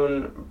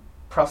Crown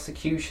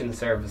Prosecution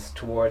Service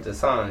towards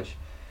Assange.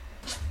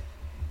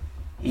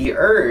 He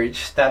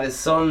urged that his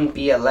son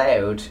be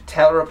allowed to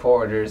tell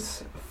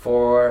reporters,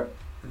 "For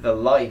the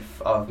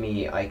life of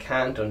me, I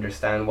can't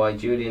understand why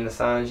Julian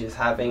Assange is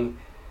having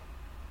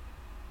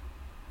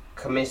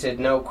committed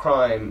no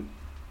crime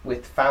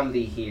with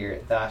family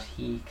here that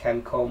he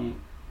can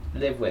come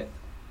live with."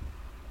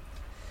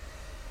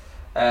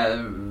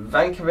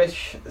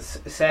 Vankovich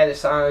said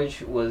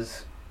Assange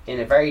was in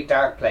a very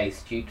dark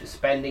place due to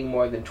spending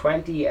more than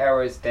 20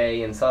 hours a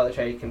day in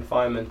solitary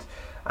confinement,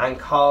 and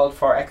called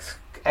for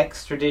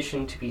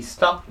extradition to be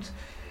stopped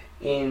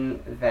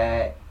in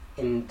the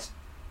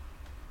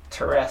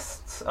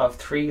interests of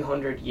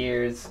 300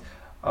 years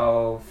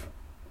of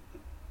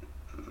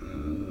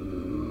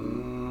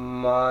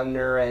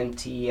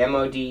Modernity,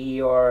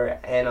 MODE or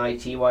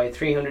NITY,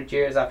 300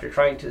 years after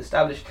trying to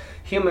establish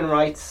human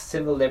rights,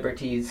 civil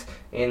liberties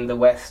in the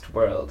West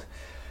world.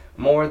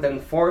 More than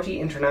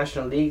 40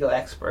 international legal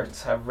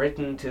experts have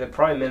written to the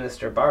Prime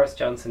Minister Boris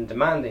Johnson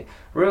demanding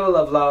rule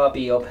of law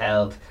be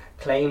upheld,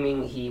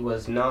 claiming he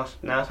was not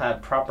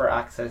had proper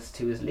access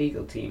to his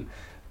legal team.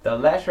 The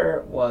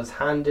letter was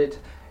handed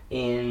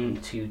in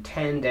to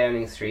 10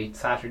 Downing Street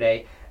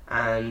Saturday,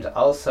 and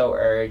also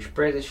urged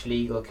British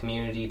legal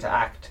community to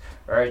act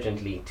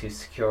urgently to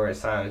secure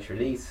Assange's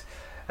release.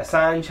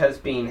 Assange has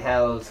been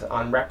held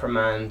on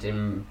reprimand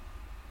in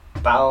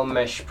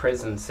Belmarsh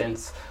prison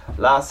since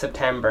last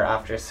September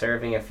after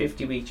serving a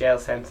 50-week jail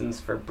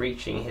sentence for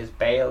breaching his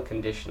bail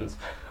conditions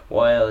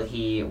while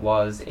he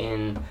was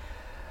in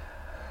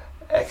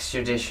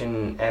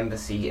extradition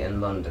embassy in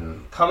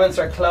London. Comments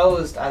are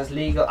closed as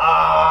legal.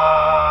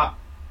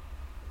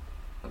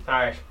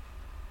 Alright,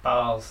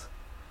 balls.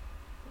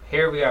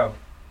 Here we go.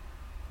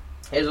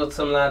 Here's what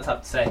some lads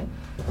have to say.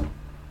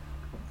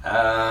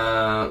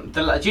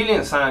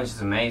 Julian Assange is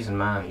an amazing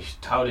man. You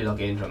should totally look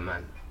into him,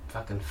 man.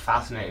 Fucking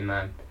fascinating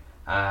man.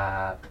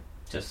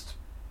 Just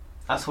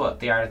that's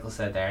what the article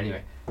said there.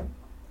 Anyway.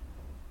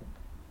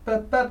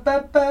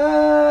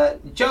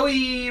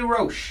 Joey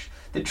Roche.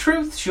 The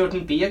truth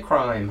shouldn't be a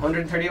crime.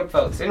 130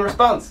 upvotes. In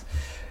response,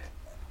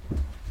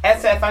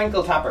 SF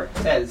Ankle Tapper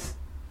says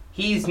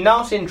he's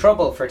not in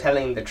trouble for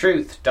telling the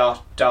truth.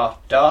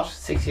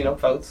 16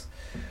 upvotes.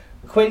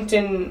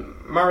 Quentin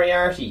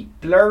Moriarty,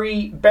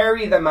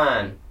 bury the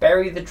man,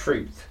 bury the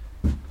truth.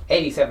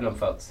 87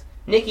 upvotes.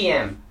 Nikki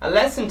M, a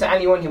lesson to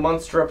anyone who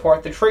wants to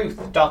report the truth. ...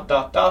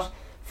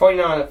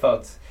 49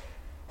 upvotes.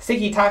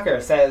 Sticky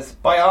Tacker says,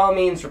 by all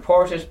means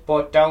report it,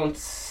 but don't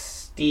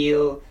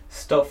steal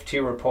stuff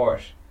to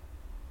report.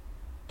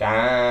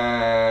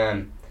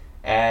 Damn.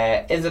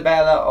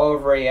 Isabella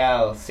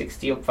Overreal,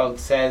 60 upvotes,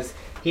 says,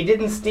 he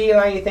didn't steal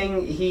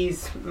anything.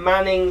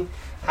 Manning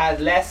had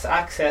less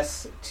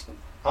access to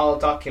all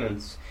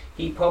documents.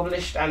 He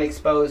published and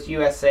exposed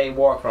USA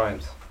war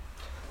crimes.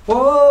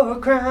 War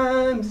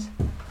crimes.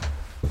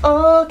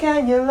 Oh,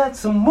 can you let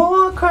some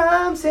more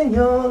crimes in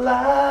your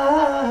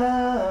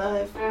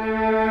life?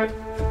 Alright.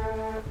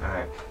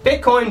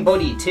 Bitcoin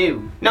Buddy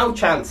 2. No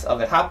chance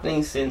of it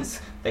happening since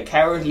the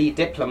cowardly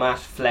diplomat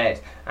fled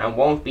and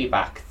won't be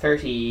back.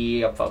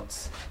 30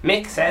 upvotes.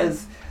 Mick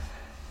says,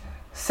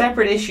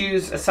 separate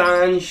issues.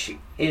 Assange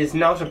is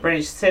not a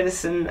British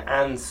citizen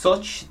and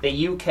such.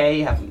 The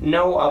UK have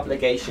no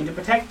obligation to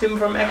protect him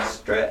from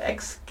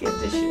extradition.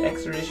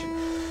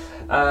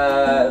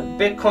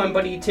 Bitcoin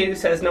Buddy 2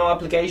 says no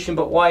obligation,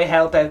 but why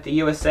help out the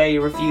USA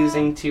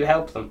refusing to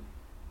help them?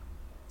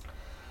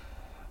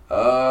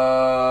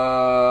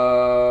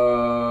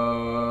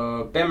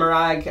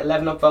 Bimarag,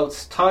 11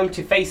 upvotes. Time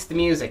to face the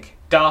music. ...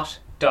 Do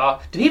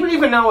people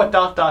even know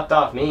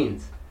what ...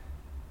 means?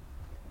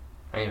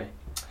 Anyway.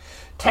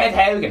 Ted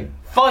Haugen,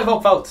 5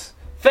 upvotes.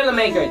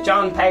 Filmmaker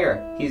John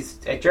Pegger, he's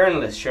a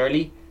journalist,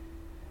 surely.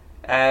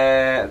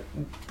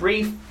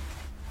 Brief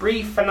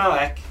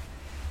Fanalek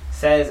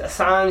says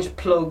Assange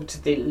plurged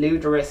the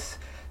ludicrous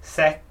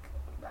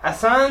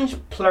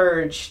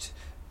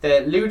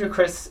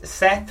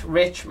Seth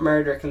Rich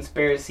murder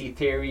conspiracy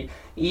theory,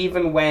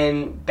 even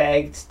when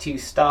begged to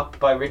stop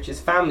by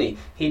Rich's family.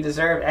 He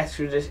deserved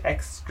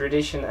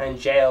extradition and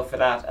jail for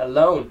that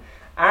alone.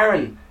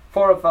 Aaron,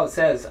 4 upvotes,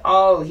 says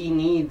all he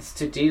needs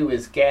to do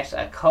is get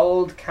a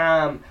cold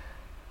calm.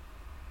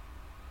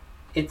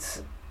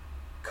 It's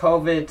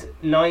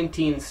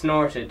COVID-19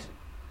 sorted.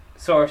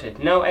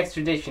 No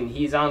extradition.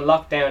 He's on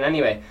lockdown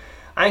anyway.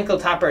 Ankle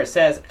Tapper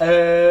says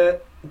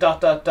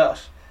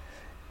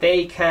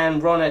they can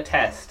run a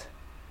test.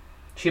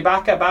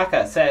 Chewbacca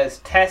Baka says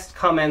test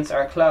comments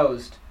are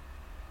closed.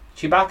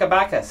 Chewbacca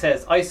Baka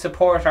says I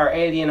support our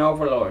alien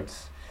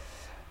overlords.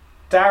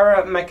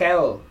 Dara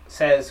McEl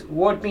says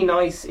would be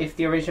nice if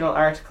the original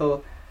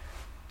article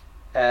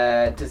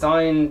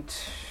designed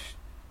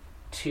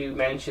to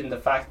mention the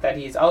fact that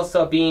he's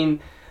also been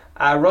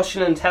a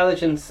Russian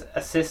intelligence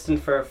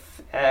assistant for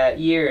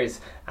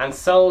years and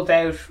sold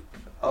out,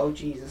 oh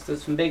Jesus,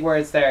 there's some big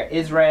words there,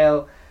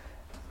 Israel,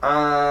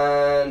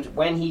 and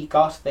when he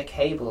got the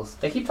cables.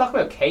 They keep talking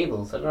about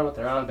cables, I don't know what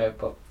they're on about,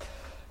 but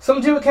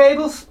something to do with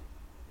cables?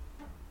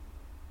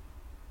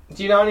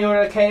 Do you know anyone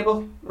with a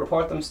cable?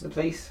 Report them to the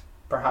police,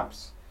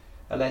 perhaps,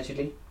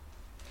 allegedly.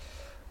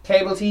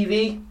 Cable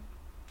TV,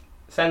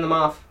 send them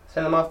off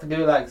the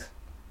gulags.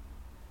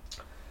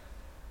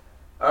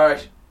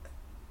 Alright.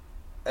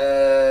 It's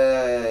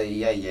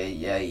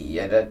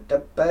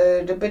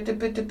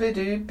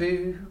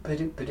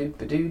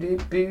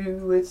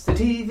the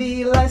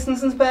TV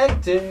license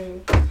inspector.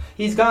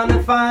 He's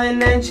gonna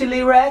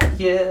financially wreck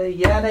you.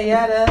 Yada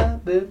yada.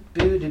 Boo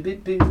boo doo boo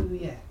boo.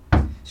 Yeah.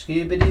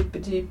 Scooby doo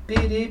doo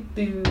doo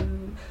boo.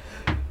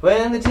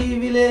 When the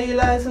TV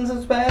license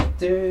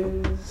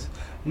inspectors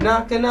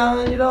knocking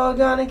on your door,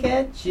 gonna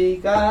get you.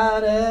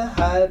 Gotta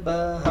hide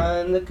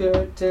behind the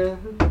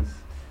curtains,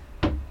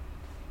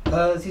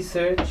 'cause he's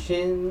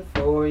searching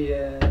for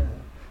you.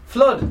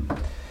 Flood.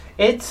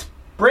 It's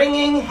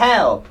bringing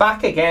hell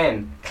back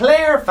again.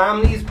 Clare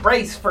families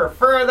brace for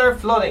further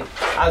flooding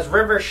as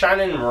River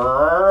Shannon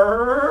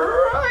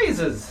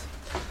rises.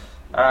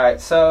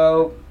 Alright,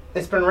 so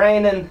it's been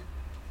raining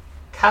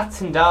cats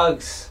and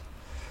dogs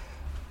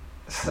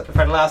for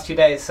the last 2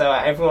 days, so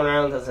everyone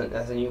around has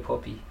a new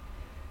puppy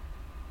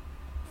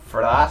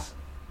for that.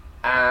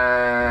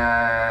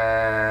 And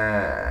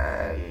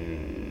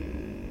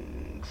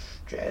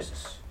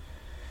Jesus.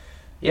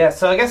 Yeah,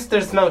 so I guess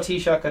there's no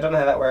Taoiseach. I don't know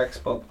how that works,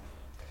 but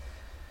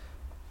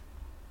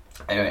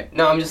anyway,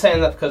 no, I'm just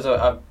saying that because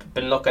I've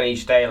been looking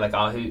each day like,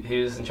 oh,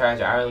 who's in charge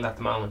of Ireland at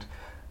the moment,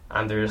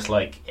 and they're just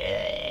like,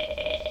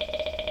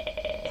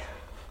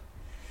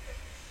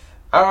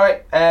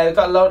 Alright, we've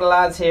got a load of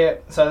lads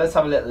here, so let's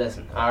have a little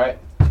listen. Alright,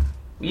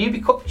 will you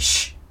be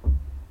shh,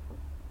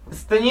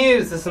 it's the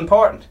news, it's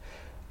important.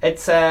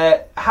 It's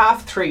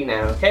 3:30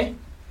 now, okay?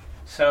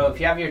 So if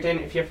you have your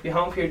dinner, if you have to be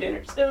home for your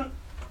dinner soon,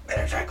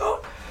 better try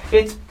going.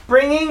 It's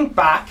bringing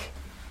back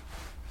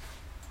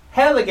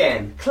hell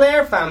again.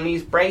 Clare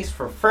families brace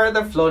for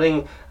further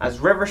flooding as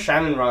River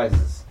Shannon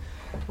rises.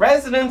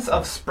 Residents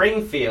of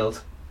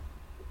Springfield,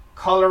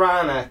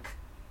 Coleraine,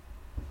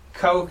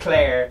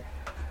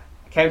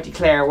 County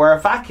Clare were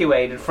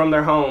evacuated from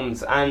their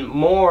homes, and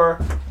more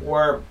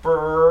were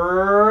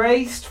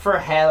braced for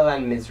hell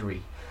and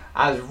misery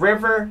as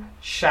River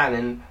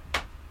Shannon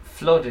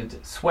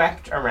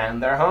swept around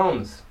their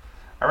homes.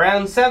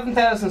 Around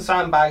 7,000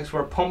 sandbags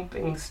were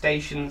pumping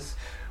stations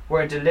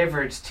were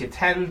delivered to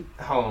 10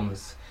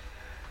 homes,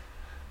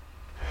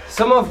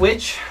 some of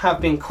which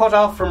have been cut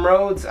off from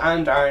roads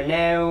and are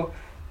now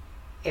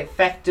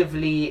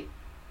effectively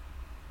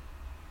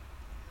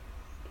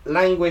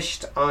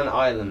languished on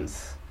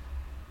islands.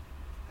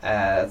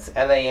 It's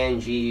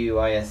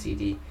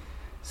Languised.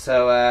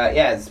 So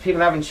yeah, it's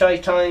people having shy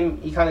time.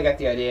 You kind of get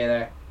the idea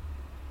there.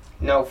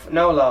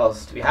 No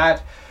laws to be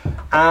had.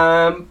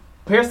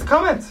 Here's the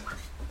comments.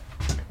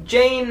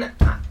 Jane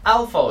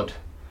Alford.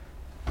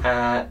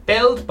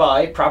 Build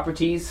by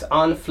properties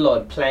on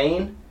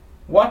floodplain.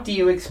 What do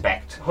you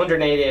expect?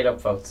 188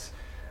 upvotes.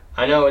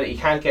 I know that you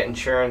can't get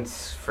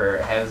insurance for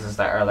houses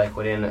that are like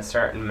within a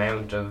certain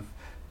amount of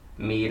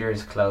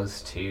meters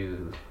close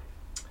to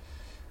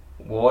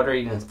water,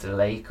 even if it's the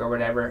lake or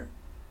whatever.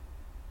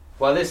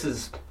 Well, this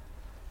is...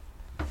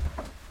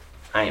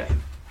 Anyway.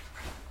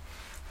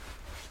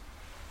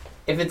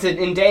 If it's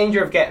in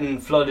danger of getting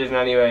flooded in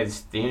any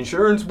ways, the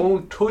insurance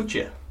won't touch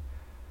you.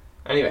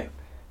 Anyway.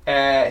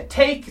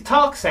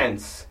 Talk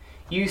sense.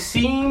 You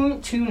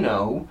seem to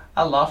know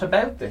a lot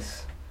about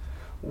this.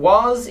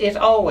 Was it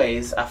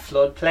always a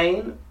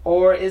floodplain,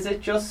 or is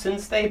it just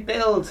since they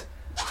build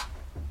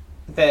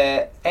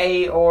the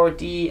A or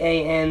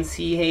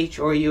DANCH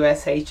or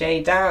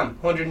USHA dam?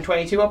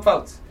 122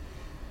 upvotes.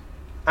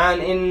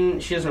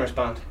 And she doesn't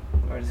respond.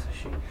 Where is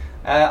she?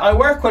 I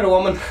work with a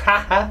woman.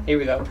 Haha, here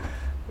we go.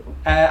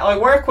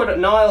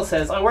 Niall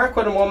says, I work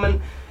with a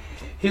woman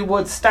who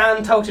would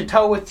stand toe to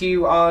toe with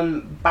you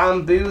on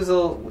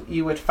bamboozle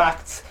you with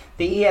facts.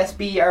 The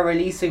ESB are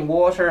releasing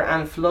water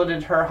and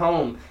flooded her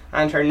home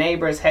and her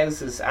neighbours'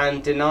 houses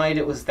and denied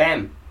it was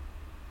them.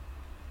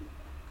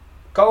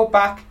 Go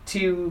back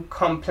to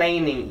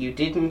complaining you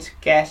didn't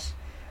get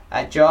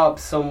a job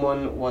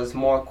someone was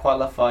more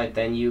qualified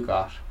than you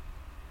got.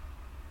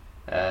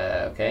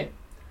 Okay.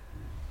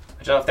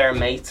 I don't know if they're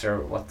mates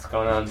or what's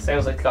going on.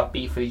 Sounds like they got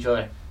beef with each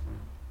other.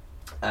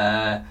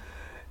 The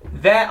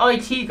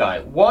IT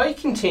guy. Why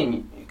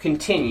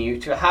continue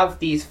to have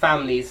these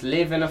families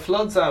live in a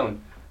flood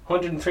zone?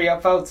 103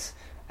 upvotes.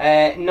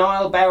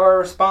 Niall Bauer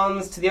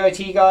responds to the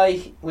IT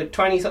guy with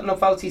 20 something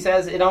upvotes. He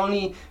says it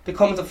only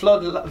becomes a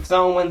flood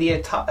zone when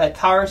the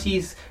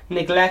authorities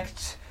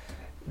neglect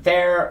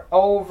their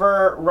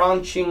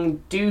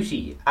overarching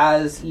duty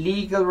as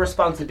legal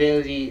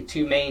responsibility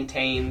to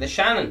maintain the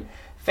Shannon.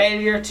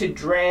 Failure to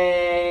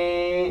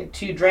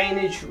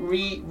drainage,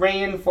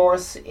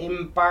 reinforce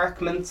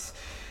embankments,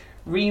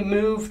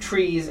 remove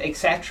trees,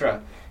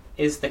 etc.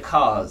 is the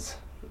cause.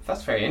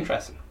 That's very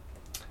interesting.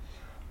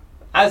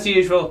 As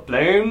usual,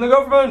 blame the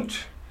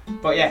government.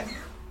 But yeah,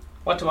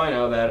 what do I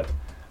know about it?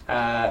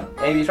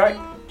 Maybe he's right.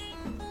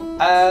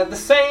 The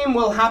same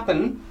will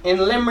happen in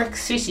Limerick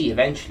City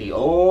eventually.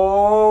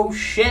 Oh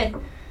shit.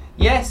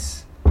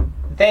 Yes,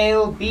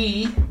 they'll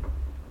be...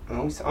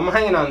 I'm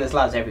hanging on this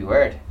lad's every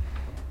word.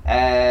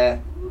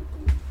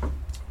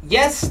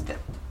 Yes,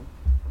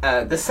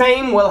 the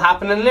same will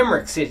happen in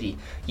Limerick City.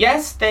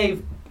 Yes,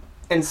 they've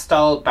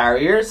installed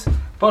barriers,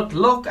 but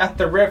look at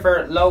the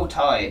river low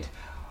tide.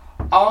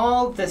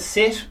 All the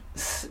silt,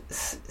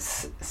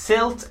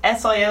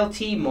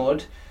 SILT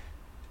mud,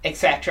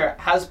 etc.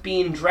 has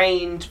been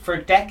drained for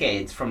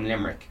decades from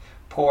Limerick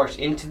Port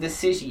into the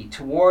city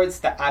towards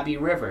the Abbey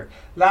River.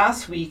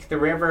 Last week the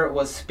river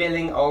was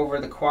spilling over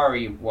the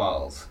quarry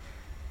walls.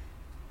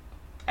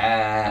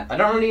 I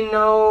don't really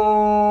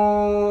know...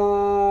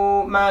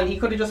 Man, he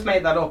could have just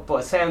made that up,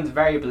 but it sounds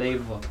very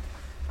believable.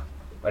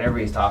 Whatever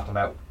he's talking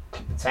about.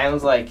 It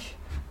sounds like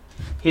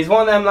he's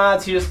one of them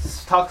lads who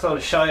just talks all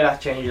the shit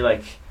at you and you're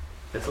like,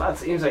 this lad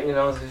seems like he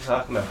knows what he's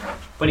talking about.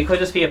 But he could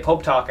just be a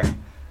pub talker.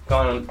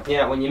 Going,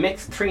 yeah, when you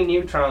mix 3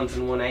 neutrons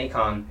in 1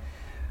 acon,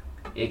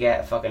 you get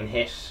a fucking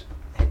hit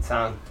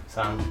song.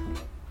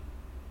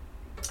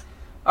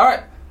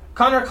 Alright,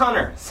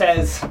 Connor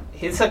says,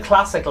 it's a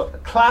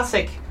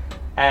classic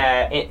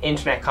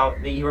internet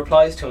comment. He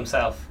replies to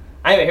himself.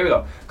 Anyway, here we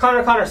go.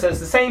 Connor says,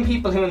 the same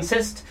people who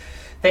insist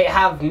they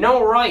have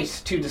no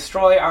right to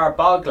destroy our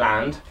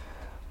bogland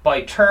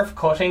by turf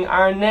cutting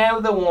are now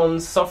the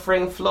ones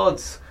suffering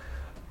floods.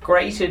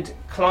 Granted,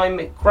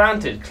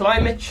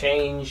 climate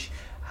change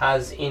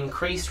has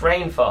increased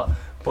rainfall,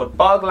 but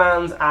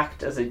boglands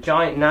act as a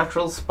giant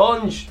natural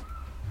sponge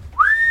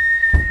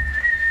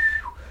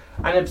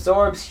and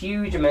absorbs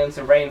huge amounts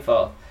of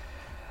rainfall.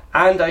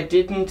 And I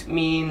didn't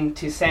mean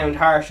to sound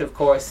harsh, of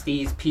course,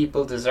 these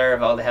people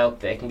deserve all the help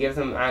they can give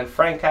them. And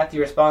Frank Cathy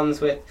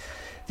responds with,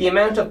 the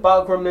amount of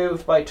bog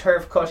removed by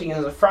turf cutting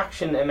is a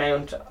fraction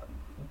amount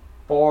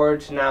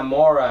Bord na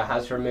Móra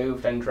has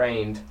removed and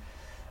drained.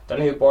 Don't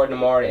know who Bord na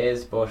Móra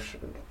is, but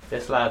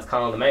this lad's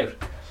calling them out.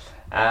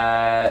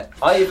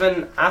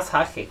 Ivan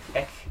Ashak,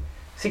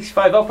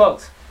 65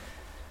 upvotes.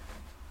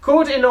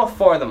 Good enough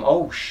for them.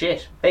 Oh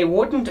shit. They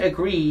wouldn't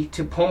agree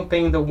to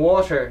pumping the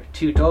water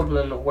to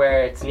Dublin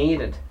where it's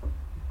needed.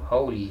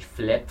 Holy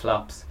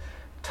flip-flops.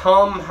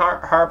 Tom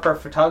Harper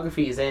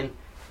Photography is in.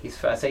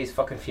 I say he's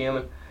fucking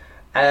fuming.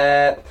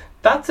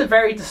 That's a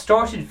very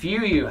distorted view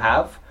you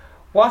have.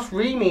 What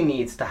really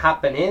needs to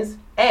happen is,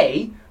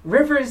 A,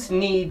 rivers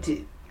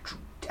need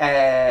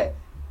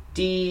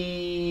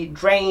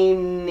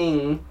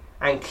draining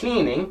and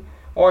cleaning.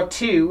 Or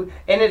 2,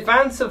 in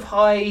advance of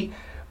high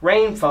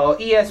rainfall,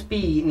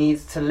 ESB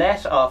needs to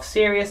let off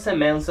serious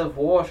amounts of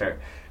water,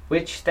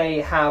 which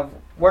they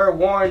were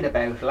warned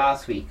about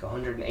last week.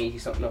 180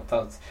 something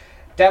upvotes.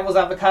 Devil's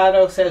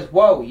Avocado says,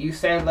 "Whoa, you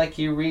sound like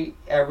a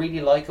really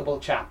likable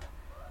chap."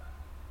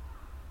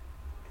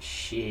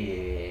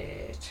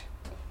 Shit.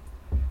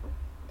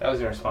 That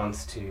was in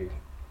response to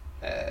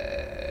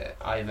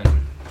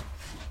Ivan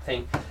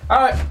thing.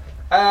 Alright,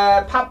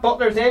 Pat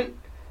Butler's in.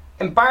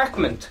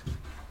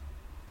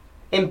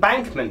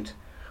 Embankment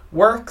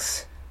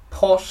works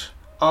put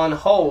on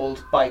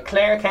hold by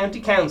Clare County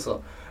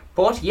Council,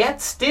 but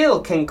yet still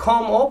can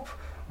come up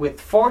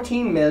with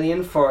 14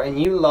 million for a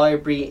new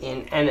library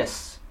in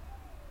Ennis.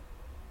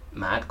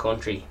 Mad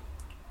country.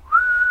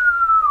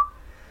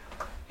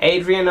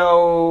 Adrian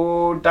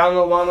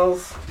O'Donnell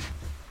Wannells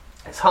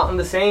is hot on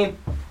the scene.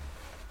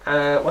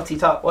 What's he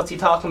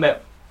talking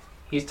about?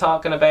 He's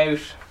talking about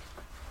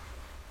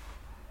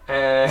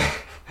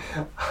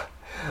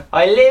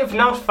I live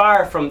not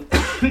far from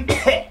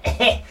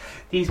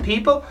these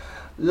people.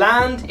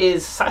 Land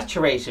is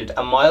saturated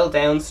a mile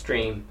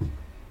downstream.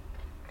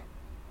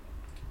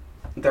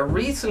 The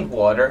recent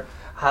water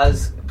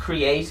has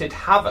created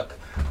havoc,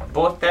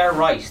 but they're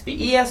right.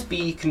 The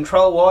ESB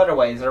control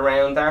waterways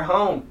around their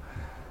home,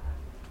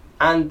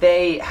 and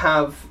they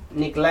have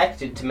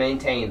neglected to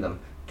maintain them.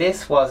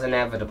 This was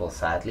inevitable,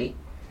 sadly.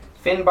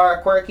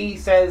 Finbar Quirky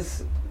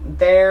says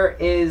there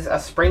is a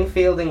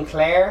Springfield in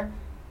Clare!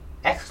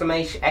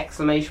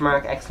 Exclamation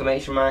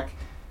mark.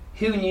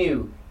 Who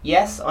knew?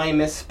 Yes, I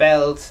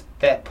misspelled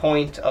the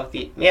point of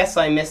the... Yes,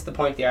 I missed the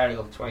point of the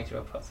article. 22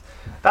 upvotes.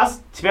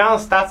 That's, to be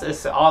honest,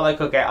 that's all I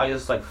could get. I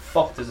was like,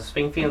 fuck, there's a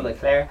Springfield in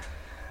Clare.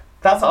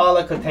 That's all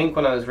I could think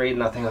when I was reading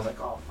that thing. I was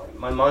like, oh,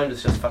 my mind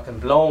was just fucking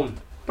blown.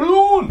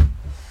 So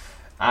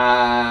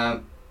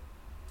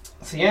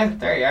yeah,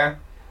 there you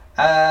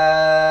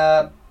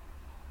are.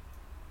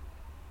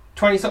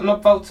 20 something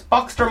upvotes.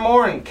 Boxster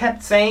Moran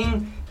kept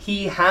saying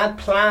he had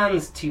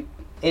plans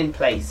in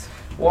place.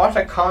 What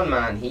a con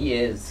man he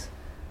is.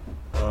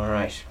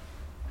 Alright.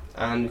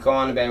 And go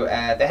on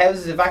about the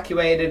houses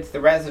evacuated,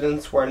 the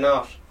residents were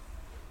not.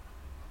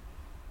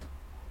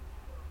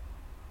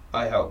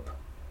 I hope.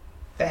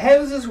 The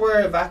houses were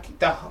evacuated,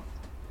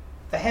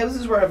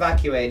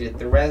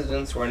 the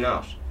residents were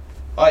not.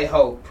 I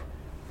hope.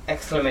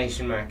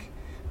 Exclamation mark.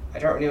 I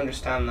don't really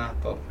understand that,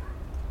 but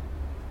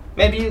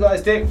maybe you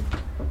guys do.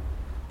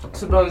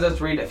 Sometimes I have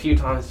to read it a few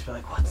times to be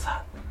like, what's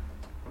that?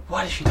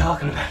 What is she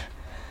talking about?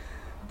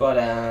 But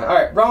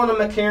alright, Ronan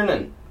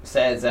McKiernan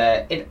says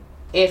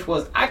it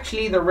was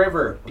actually the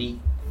river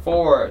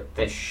before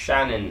the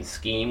Shannon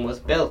scheme was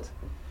built.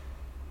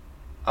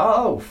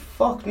 Oh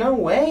fuck, no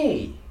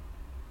way.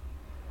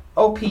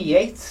 OP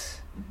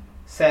Yates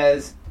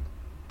says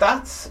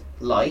that's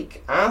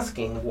like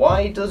asking,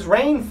 why does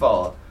rain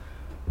fall?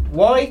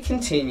 Why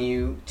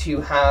continue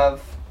to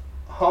have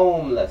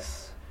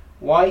homeless?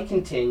 Why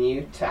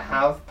continue to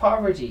have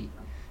poverty?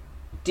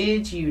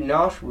 Did you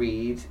not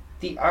read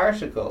the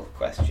article?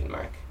 Question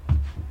mark.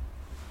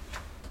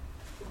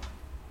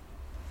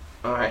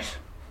 Alright.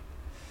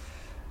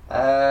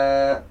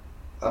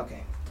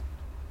 Okay.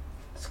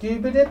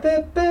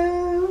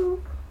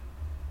 Scooby-Doo.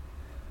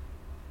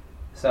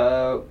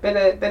 So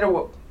bit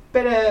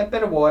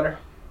of water.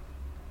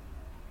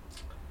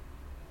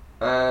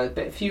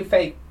 A few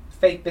fake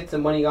bits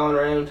of money going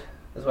around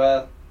as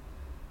well.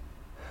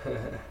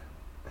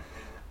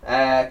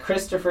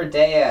 Christopher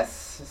Diaz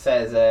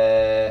says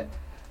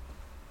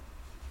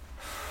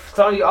it's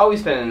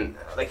always been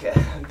like a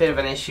bit of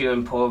an issue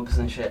in pubs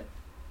and shit.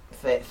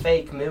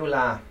 Fake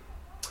moolah.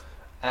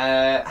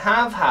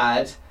 Have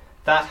had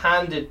that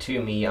handed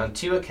to me on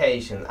 2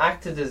 occasions.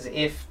 Acted as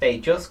if they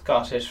just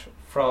got it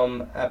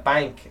from a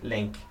bank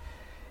link.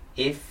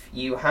 If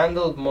you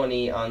handled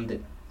money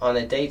on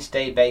a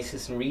day-to-day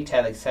basis in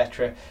retail,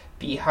 etc.,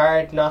 be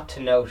hard not to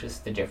notice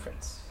the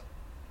difference.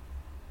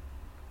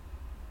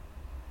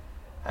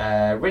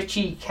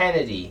 Richie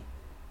Kennedy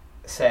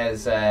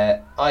says,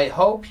 I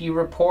hope you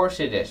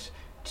reported it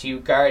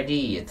to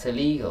Gardaí. It's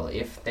illegal.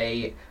 If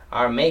they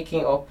are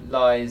making up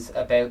lies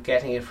about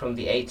getting it from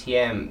the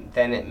ATM,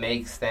 then it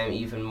makes them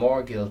even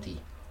more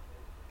guilty.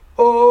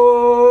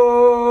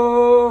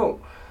 Oh!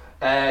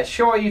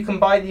 Sure, you can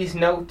buy these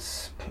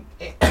notes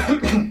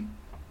in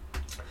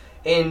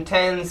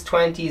 10s,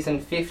 20s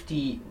and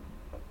 50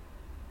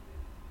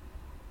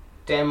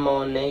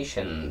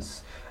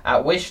 denominations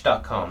at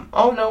wish.com.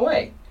 Oh, no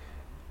way.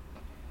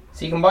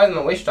 So you can buy them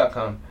at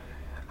wish.com.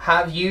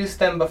 Have used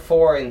them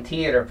before in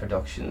theatre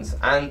productions,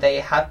 and they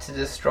had to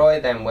destroy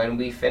them when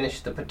we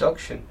finished the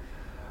production.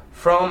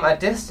 From a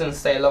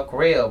distance they look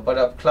real, but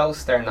up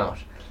close they're not.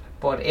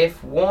 But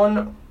if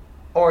 1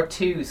 or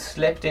 2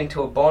 slipped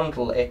into a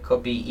bundle, it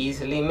could be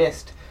easily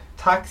missed.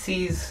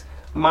 Taxis,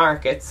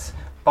 markets,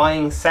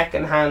 buying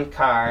second-hand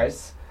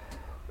cars,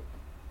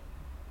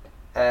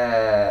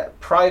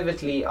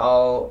 privately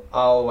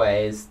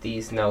always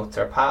these notes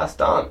are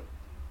passed on.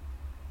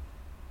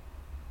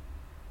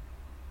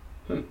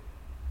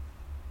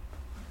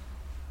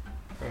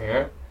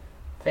 Yeah.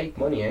 Fake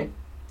money, eh?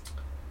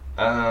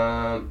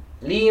 Liam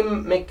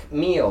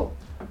McNeil.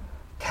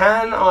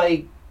 Can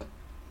I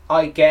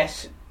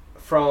get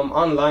from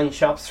online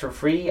shops for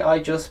free? I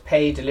just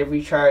pay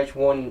delivery charge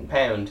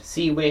 £1.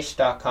 See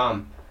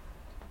wish.com.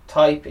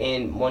 Type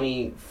in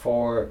money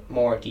for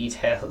more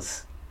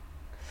details.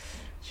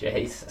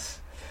 Jesus.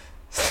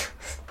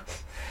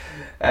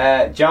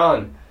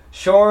 John.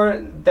 Sure,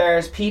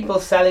 there's people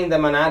selling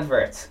them on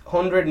adverts.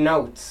 100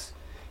 notes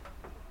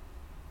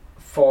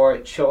for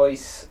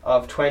choice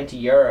of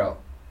 €20.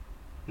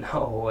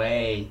 No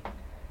way.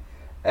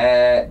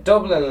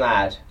 Dublin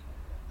lad.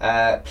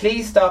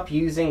 Please stop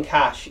using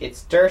cash.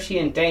 It's dirty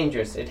and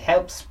dangerous. It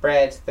helps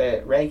spread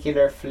the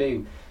regular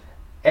flu.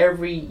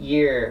 Every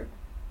year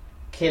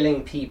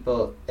killing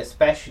people,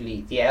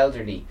 especially the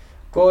elderly.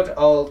 Good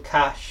old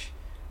cash.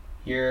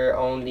 Your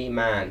only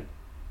man.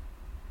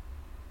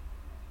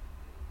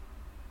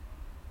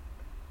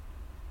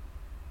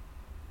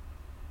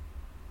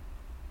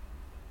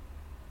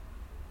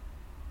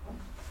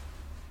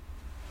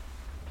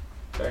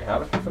 There you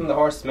have it. From the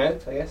horse's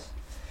mouth, I guess.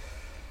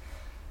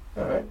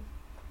 Alright.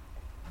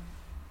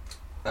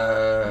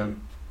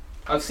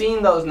 I've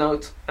seen those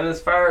notes, and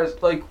as far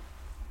as like,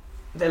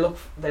 they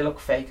look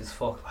fake as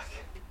fuck.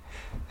 Like,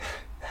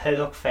 they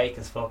look fake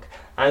as fuck.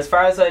 And as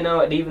far as I know,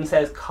 it even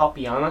says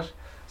copy on it.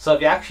 So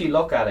if you actually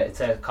look at it, it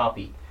says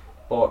copy.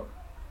 But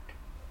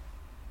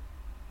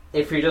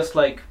if you're just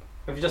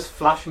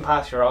flashing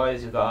past your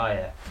eyes, you go, oh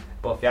yeah.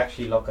 But if you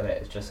actually look at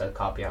it, it just says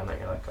copy on it.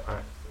 You're like,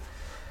 alright.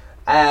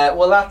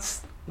 Well,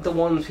 that's the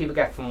ones people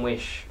get from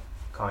Wish,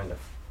 kind of.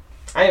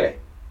 Anyway,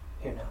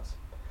 who knows?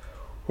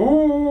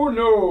 Who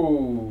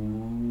knows?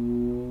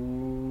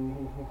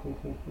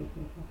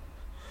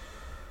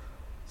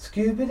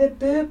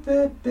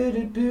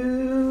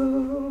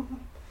 Scooby-Doo-boo-boo-boo-boo.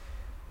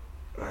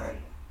 Man,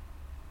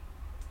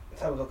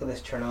 let's have a look at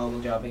this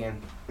Chernobyl job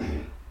again.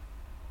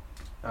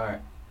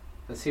 Alright,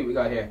 let's see what we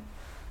got here.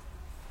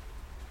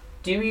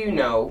 Do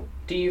you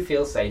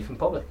feel safe in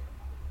public?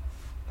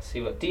 Let's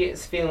see what,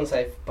 is feeling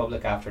safe in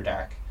public after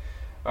dark?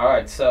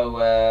 Alright, so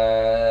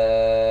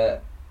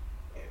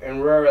in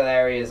rural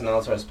areas and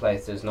all sorts of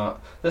places,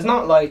 there's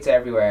not lights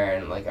everywhere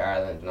in like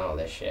Ireland and all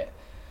this shit.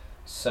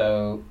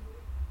 So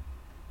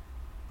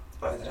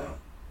I don't know.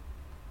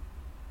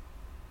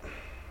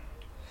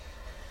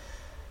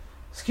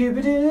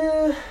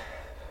 Scooby-Doo.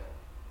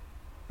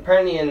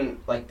 Apparently in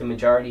like the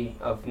majority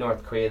of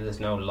North Korea there's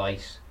no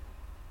light.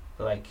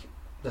 Like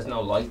there's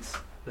no lights.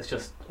 It's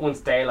just once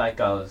daylight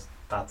goes,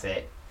 that's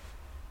it.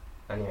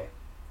 Anyway.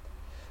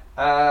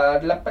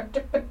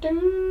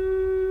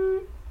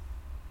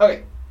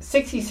 Okay.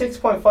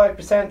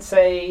 66.5%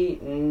 say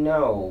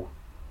no.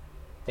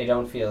 They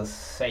don't feel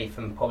safe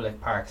in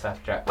public parks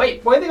after dark.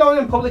 Wait, why are they going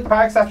in public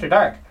parks after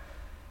dark?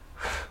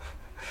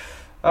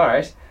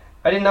 Alright.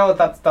 I didn't know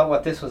that's not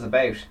what this was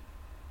about.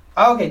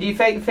 Okay, do you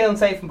feel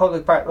safe in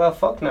public park? Well,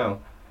 fuck no.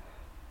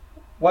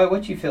 Why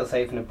would you feel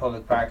safe in a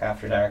public park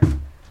after dark?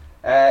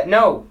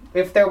 No.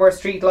 If there were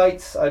street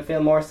lights, I'd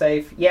feel more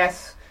safe.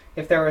 Yes.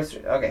 If there was...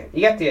 Okay,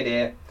 you get the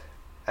idea.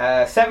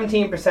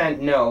 17%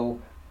 no,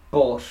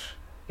 but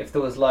if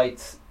there was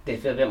lights, they'd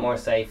feel a bit more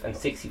safe, and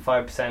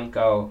 65%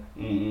 go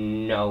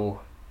no.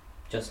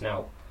 Just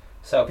no.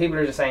 So people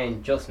are just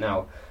saying just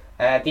no.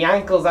 The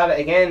ankle's at it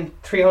again.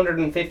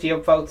 350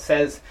 upvotes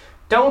says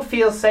don't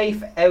feel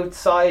safe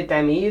outside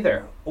them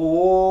either.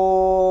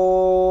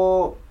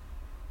 Oh,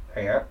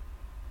 there you are.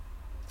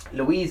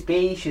 Louise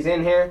B, she's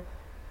in here.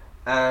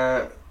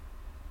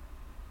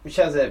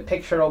 She has a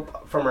picture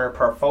up from her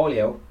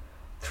portfolio.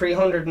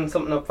 300 and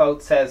something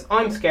upvotes says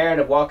I'm scared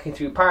of walking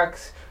through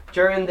parks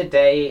during the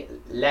day,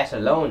 let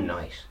alone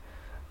night.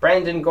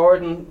 Brendan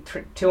Gordon,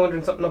 200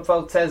 and something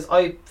upvotes says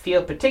I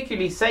feel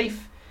particularly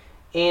safe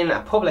in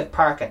a public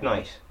park at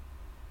night.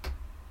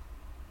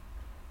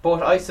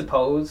 But I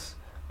suppose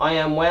I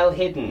am well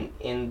hidden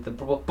in the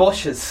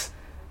bushes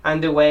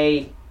and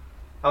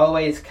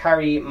always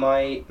carry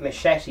my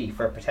machete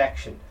for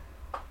protection.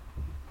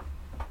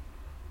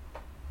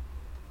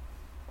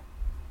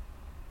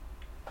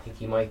 I think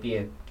he might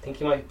be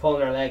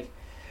pulling her leg.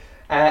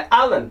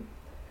 Alan,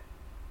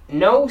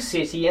 no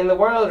city in the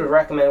world would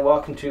recommend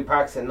walking through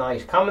parks at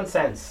night. Common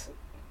sense.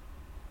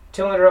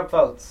 200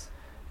 upvotes.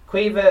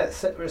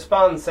 Quiva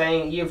responds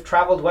saying, you've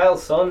travelled well,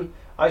 son.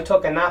 I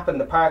took a nap in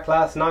the park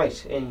last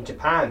night in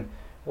Japan.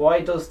 Why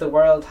does the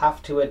world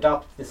have to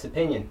adopt this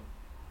opinion?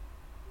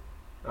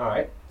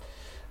 Alright.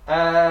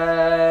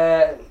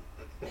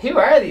 Who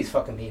are these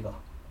fucking people?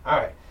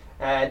 Alright.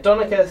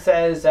 Donica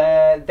says,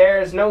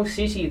 there's no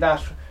city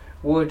that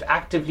would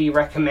actively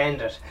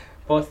recommend it,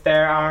 but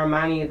there are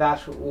many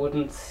that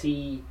wouldn't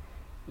see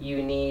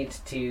the need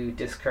to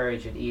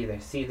discourage it either.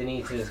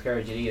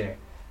 40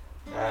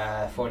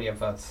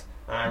 upvotes.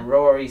 And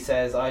Rory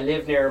says, I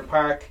live near a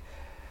park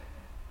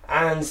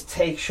and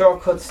take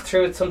shortcuts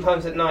through it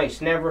sometimes at night.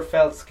 Never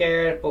felt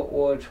scared, but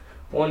would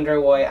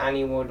Wonder why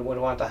anyone would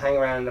want to hang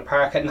around in the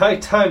park at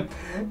night time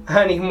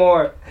any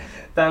more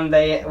than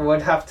they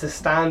would have to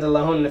stand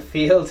alone in the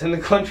field in the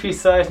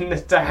countryside in the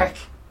dark.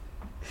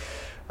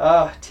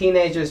 Oh,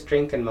 teenagers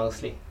drinking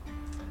mostly.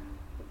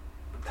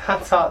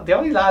 That's all. The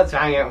only lads who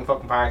hang out in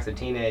fucking parks are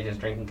teenagers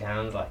drinking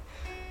cans, like,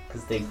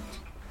 because they've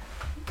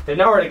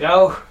nowhere to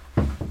go.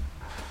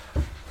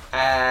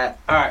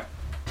 Alright,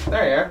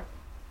 there you are.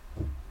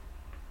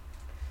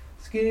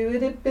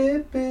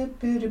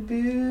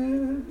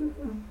 Scooby-Doo-boo-boo-boo-boo.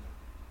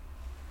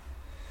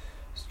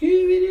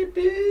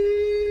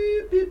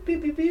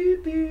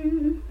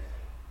 Scooby-Doo-boo-boo-boo-boo.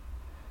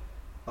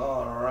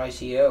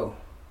 Alrighty-o.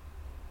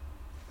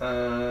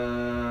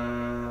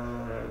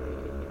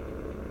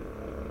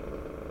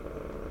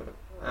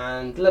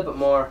 And a little bit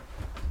more.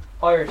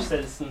 Irish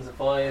citizens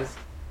advised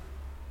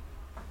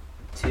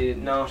to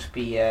not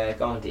be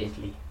going to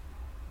Italy.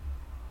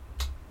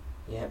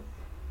 Yeah,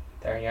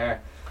 there you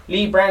are.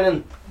 Lee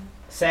Brennan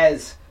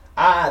says,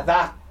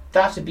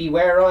 that'd be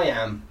where I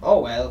am. Oh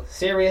well,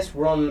 serious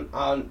run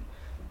on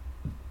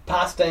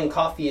pasta and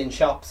coffee in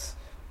shops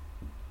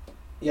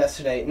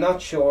yesterday.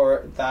 Not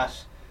sure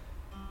that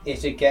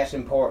it'd get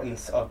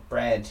importance of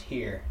bread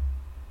here.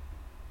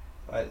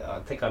 I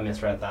think I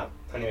misread that.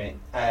 Anyway,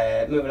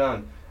 moving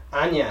on.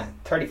 Anya,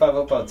 35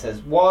 upload,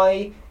 says,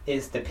 why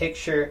is the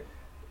picture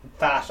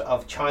that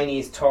of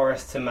Chinese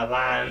tourists in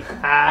Milan?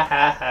 Ha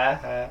ha ha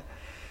ha.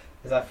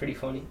 Is that pretty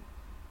funny?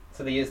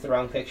 So they used the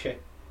wrong picture.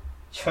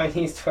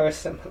 Chinese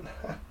tourists in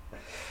Milan.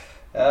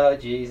 Oh,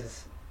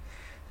 Jesus.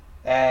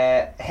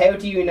 How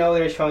do you know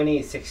they're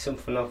Chinese? 6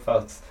 something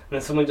upvotes. And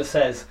then someone just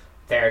says,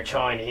 they're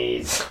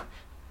Chinese.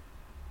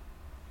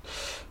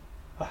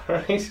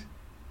 Alright.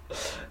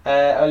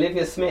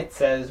 Olivia Smith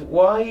says,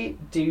 why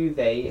do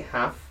they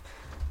have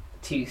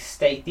to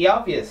state the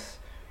obvious?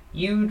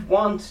 You'd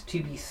want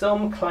to be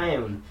some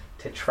clown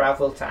to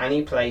travel to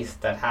any place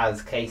that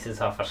has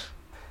cases of it.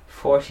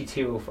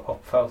 42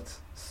 upvotes.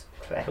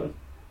 Clown.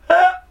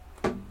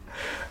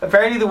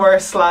 Apparently the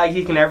worst slag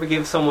you can ever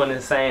give someone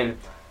is saying,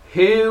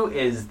 who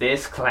is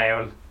this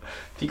clown?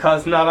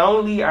 Because not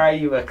only are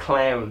you a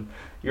clown,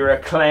 you're a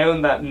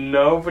clown that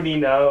nobody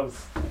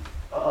knows.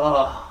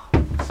 Oh,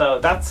 so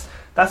that's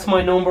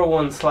my number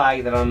one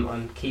slag that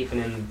I'm keeping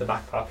in the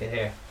back pocket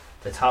here.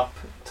 The top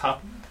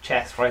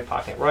chest right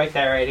pocket. Right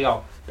there, ready to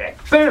go.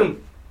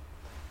 Boom!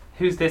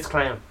 Who's this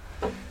clown?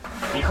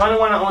 You kind of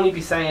want to only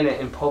be saying it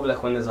in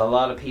public when there's a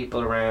lot of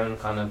people around,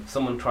 kind of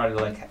someone try to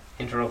like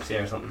interrupt you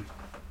or something.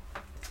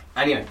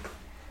 Anyway.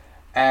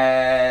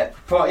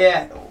 But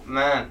yeah,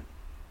 man.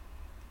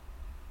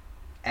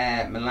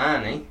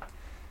 Milan, eh?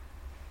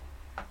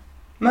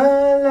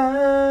 Milan.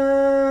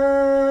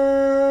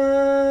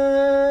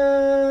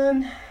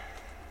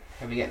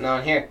 How are we getting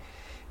on here?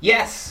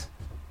 Yes,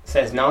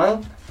 says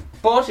Niall.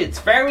 But it's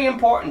very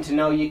important to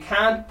know you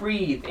can't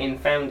breathe in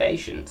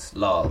foundations.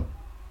 Lol.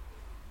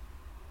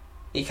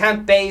 You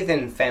can't bathe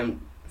in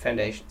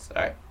foundations.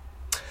 Alright.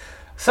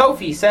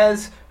 Sophie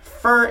says,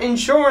 for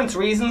insurance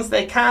reasons,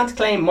 they can't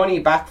claim money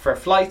back for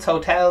flights,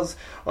 hotels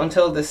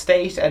until the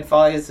state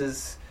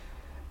advises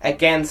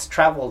against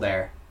travel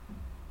there.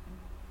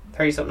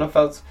 30 something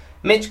folks.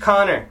 Mitch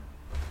Connor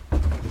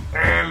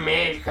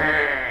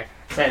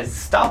says,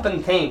 stop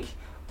and think.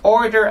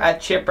 Order a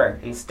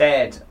chipper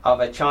instead of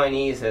a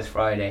Chinese this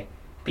Friday.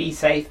 Be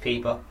safe,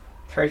 people.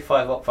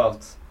 35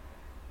 upvotes.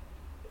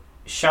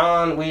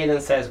 Sean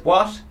Whelan says,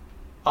 what?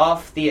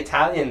 Off the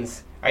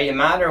Italians? Are you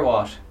mad or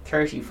what?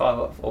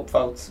 35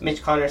 upvotes.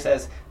 Mitch Connor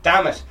says,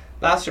 damn it.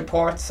 Last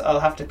reports,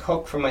 I'll have to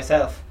cook for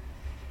myself.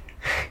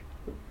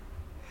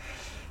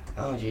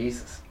 Oh,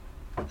 Jesus.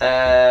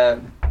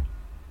 There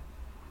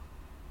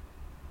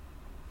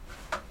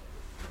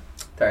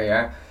you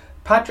are.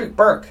 Patrick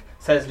Burke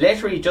says,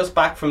 literally just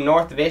back from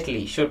north of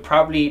Italy, should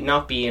probably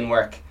not be in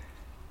work.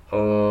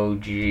 Oh,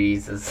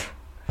 Jesus.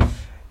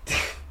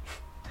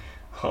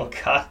 Oh,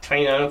 God,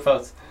 29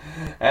 folks.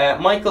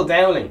 Michael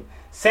Dowling,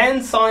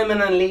 send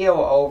Simon and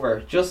Leo over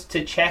just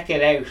to check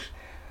it out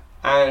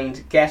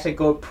and get a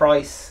good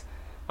price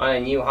on a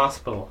new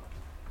hospital.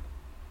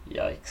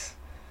 Yikes.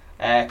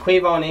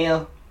 Quiv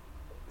O'Neill,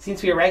 seems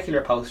to be a regular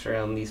poster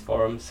on these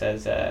forums,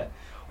 says,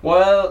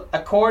 well,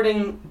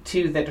 according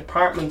to the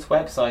department's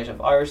website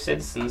of Irish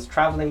citizens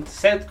travelling to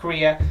South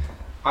Korea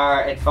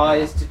are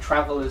advised to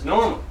travel as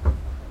normal.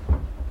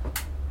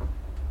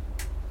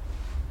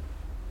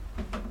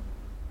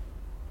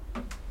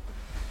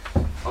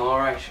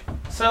 Alright,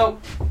 so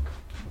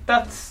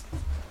that's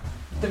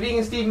the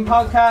Vegan Stephen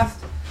podcast.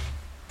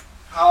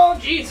 Oh,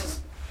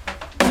 Jesus.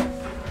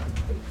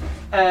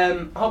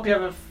 Hope you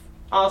have an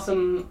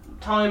awesome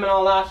time and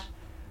all that.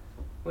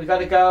 We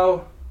gotta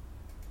go.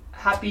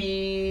 Happy.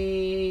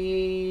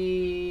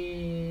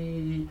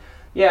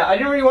 Yeah, I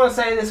didn't really want to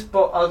say this,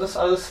 but I'll just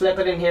slip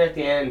it in here at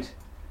the end,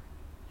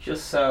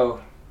 just so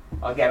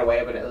I'll get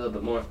away with it a little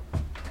bit more.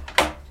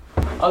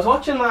 I was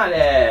watching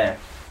that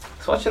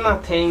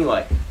thing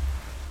like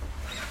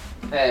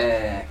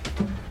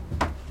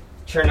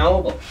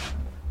Chernobyl,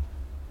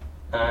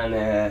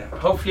 and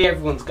hopefully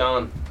everyone's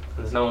gone and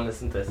there's no one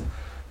listening to this.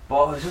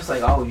 But I was just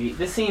like, oh,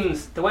 this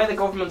seems, the way the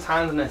government's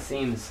handling it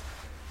seems,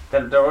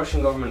 the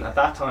Russian government at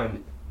that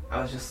time,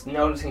 I was just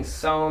noticing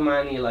so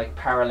many like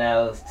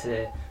parallels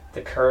to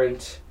the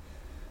current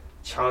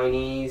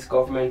Chinese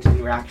government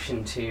in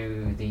reaction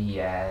to the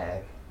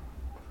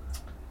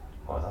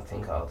what's that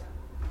thing called?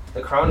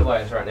 The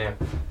coronavirus right now.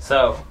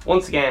 So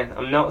once again,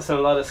 I'm noticing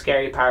a lot of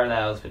scary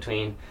parallels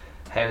between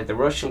how the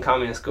Russian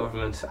communist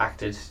government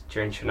acted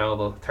during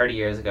Chernobyl 30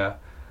 years ago,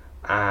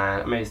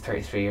 and maybe it's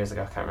 33 years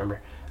ago, I can't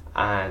remember,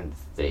 and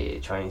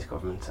the Chinese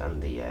government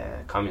and the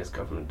communist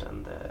government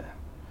and the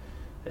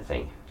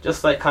thing.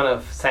 Just like kind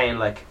of saying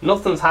like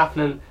nothing's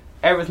happening,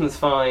 everything's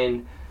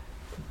fine,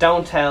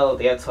 don't tell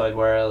the outside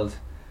world,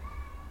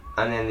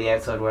 and then the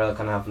outside world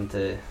kind of having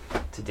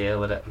to deal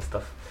with it and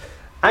stuff.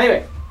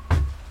 Anyway,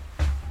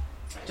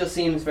 just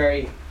seems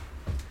very,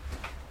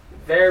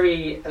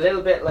 very, a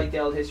little bit like the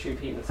old history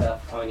repeating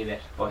itself a tiny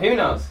bit. But who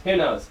knows? Who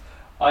knows?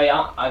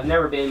 I've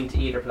never been to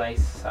either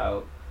place,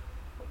 so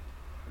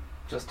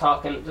just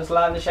talking, just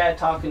lad in the shed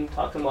talking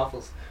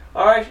waffles.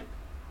 All right,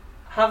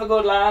 have a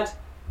good lad.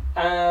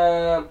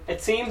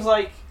 It seems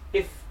like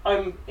if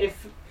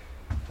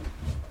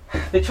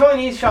the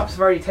Chinese shops have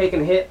already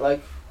taken a hit,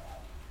 like,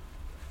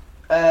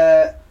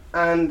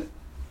 and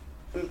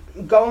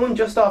going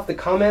just off the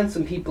comments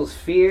and people's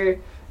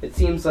fear, it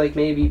seems like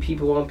maybe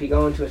people won't be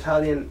going to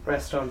Italian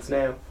restaurants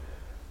now.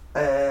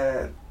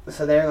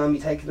 So they're going to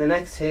be taking the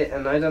next hit,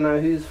 and I don't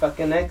know who's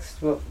fucking next,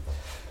 but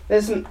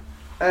listen,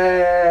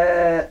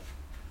 and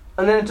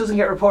then it doesn't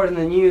get reported in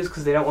the news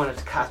because they don't want it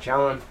to catch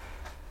on.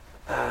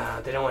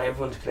 They don't want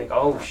everyone to think,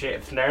 oh shit,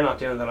 if they're not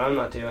doing that, I'm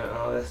not doing it, and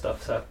all this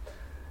stuff. So,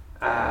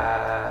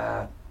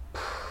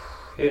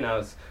 who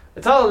knows?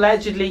 It's all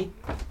allegedly,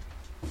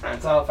 and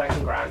it's all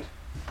fucking grand.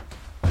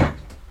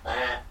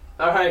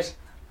 Alright,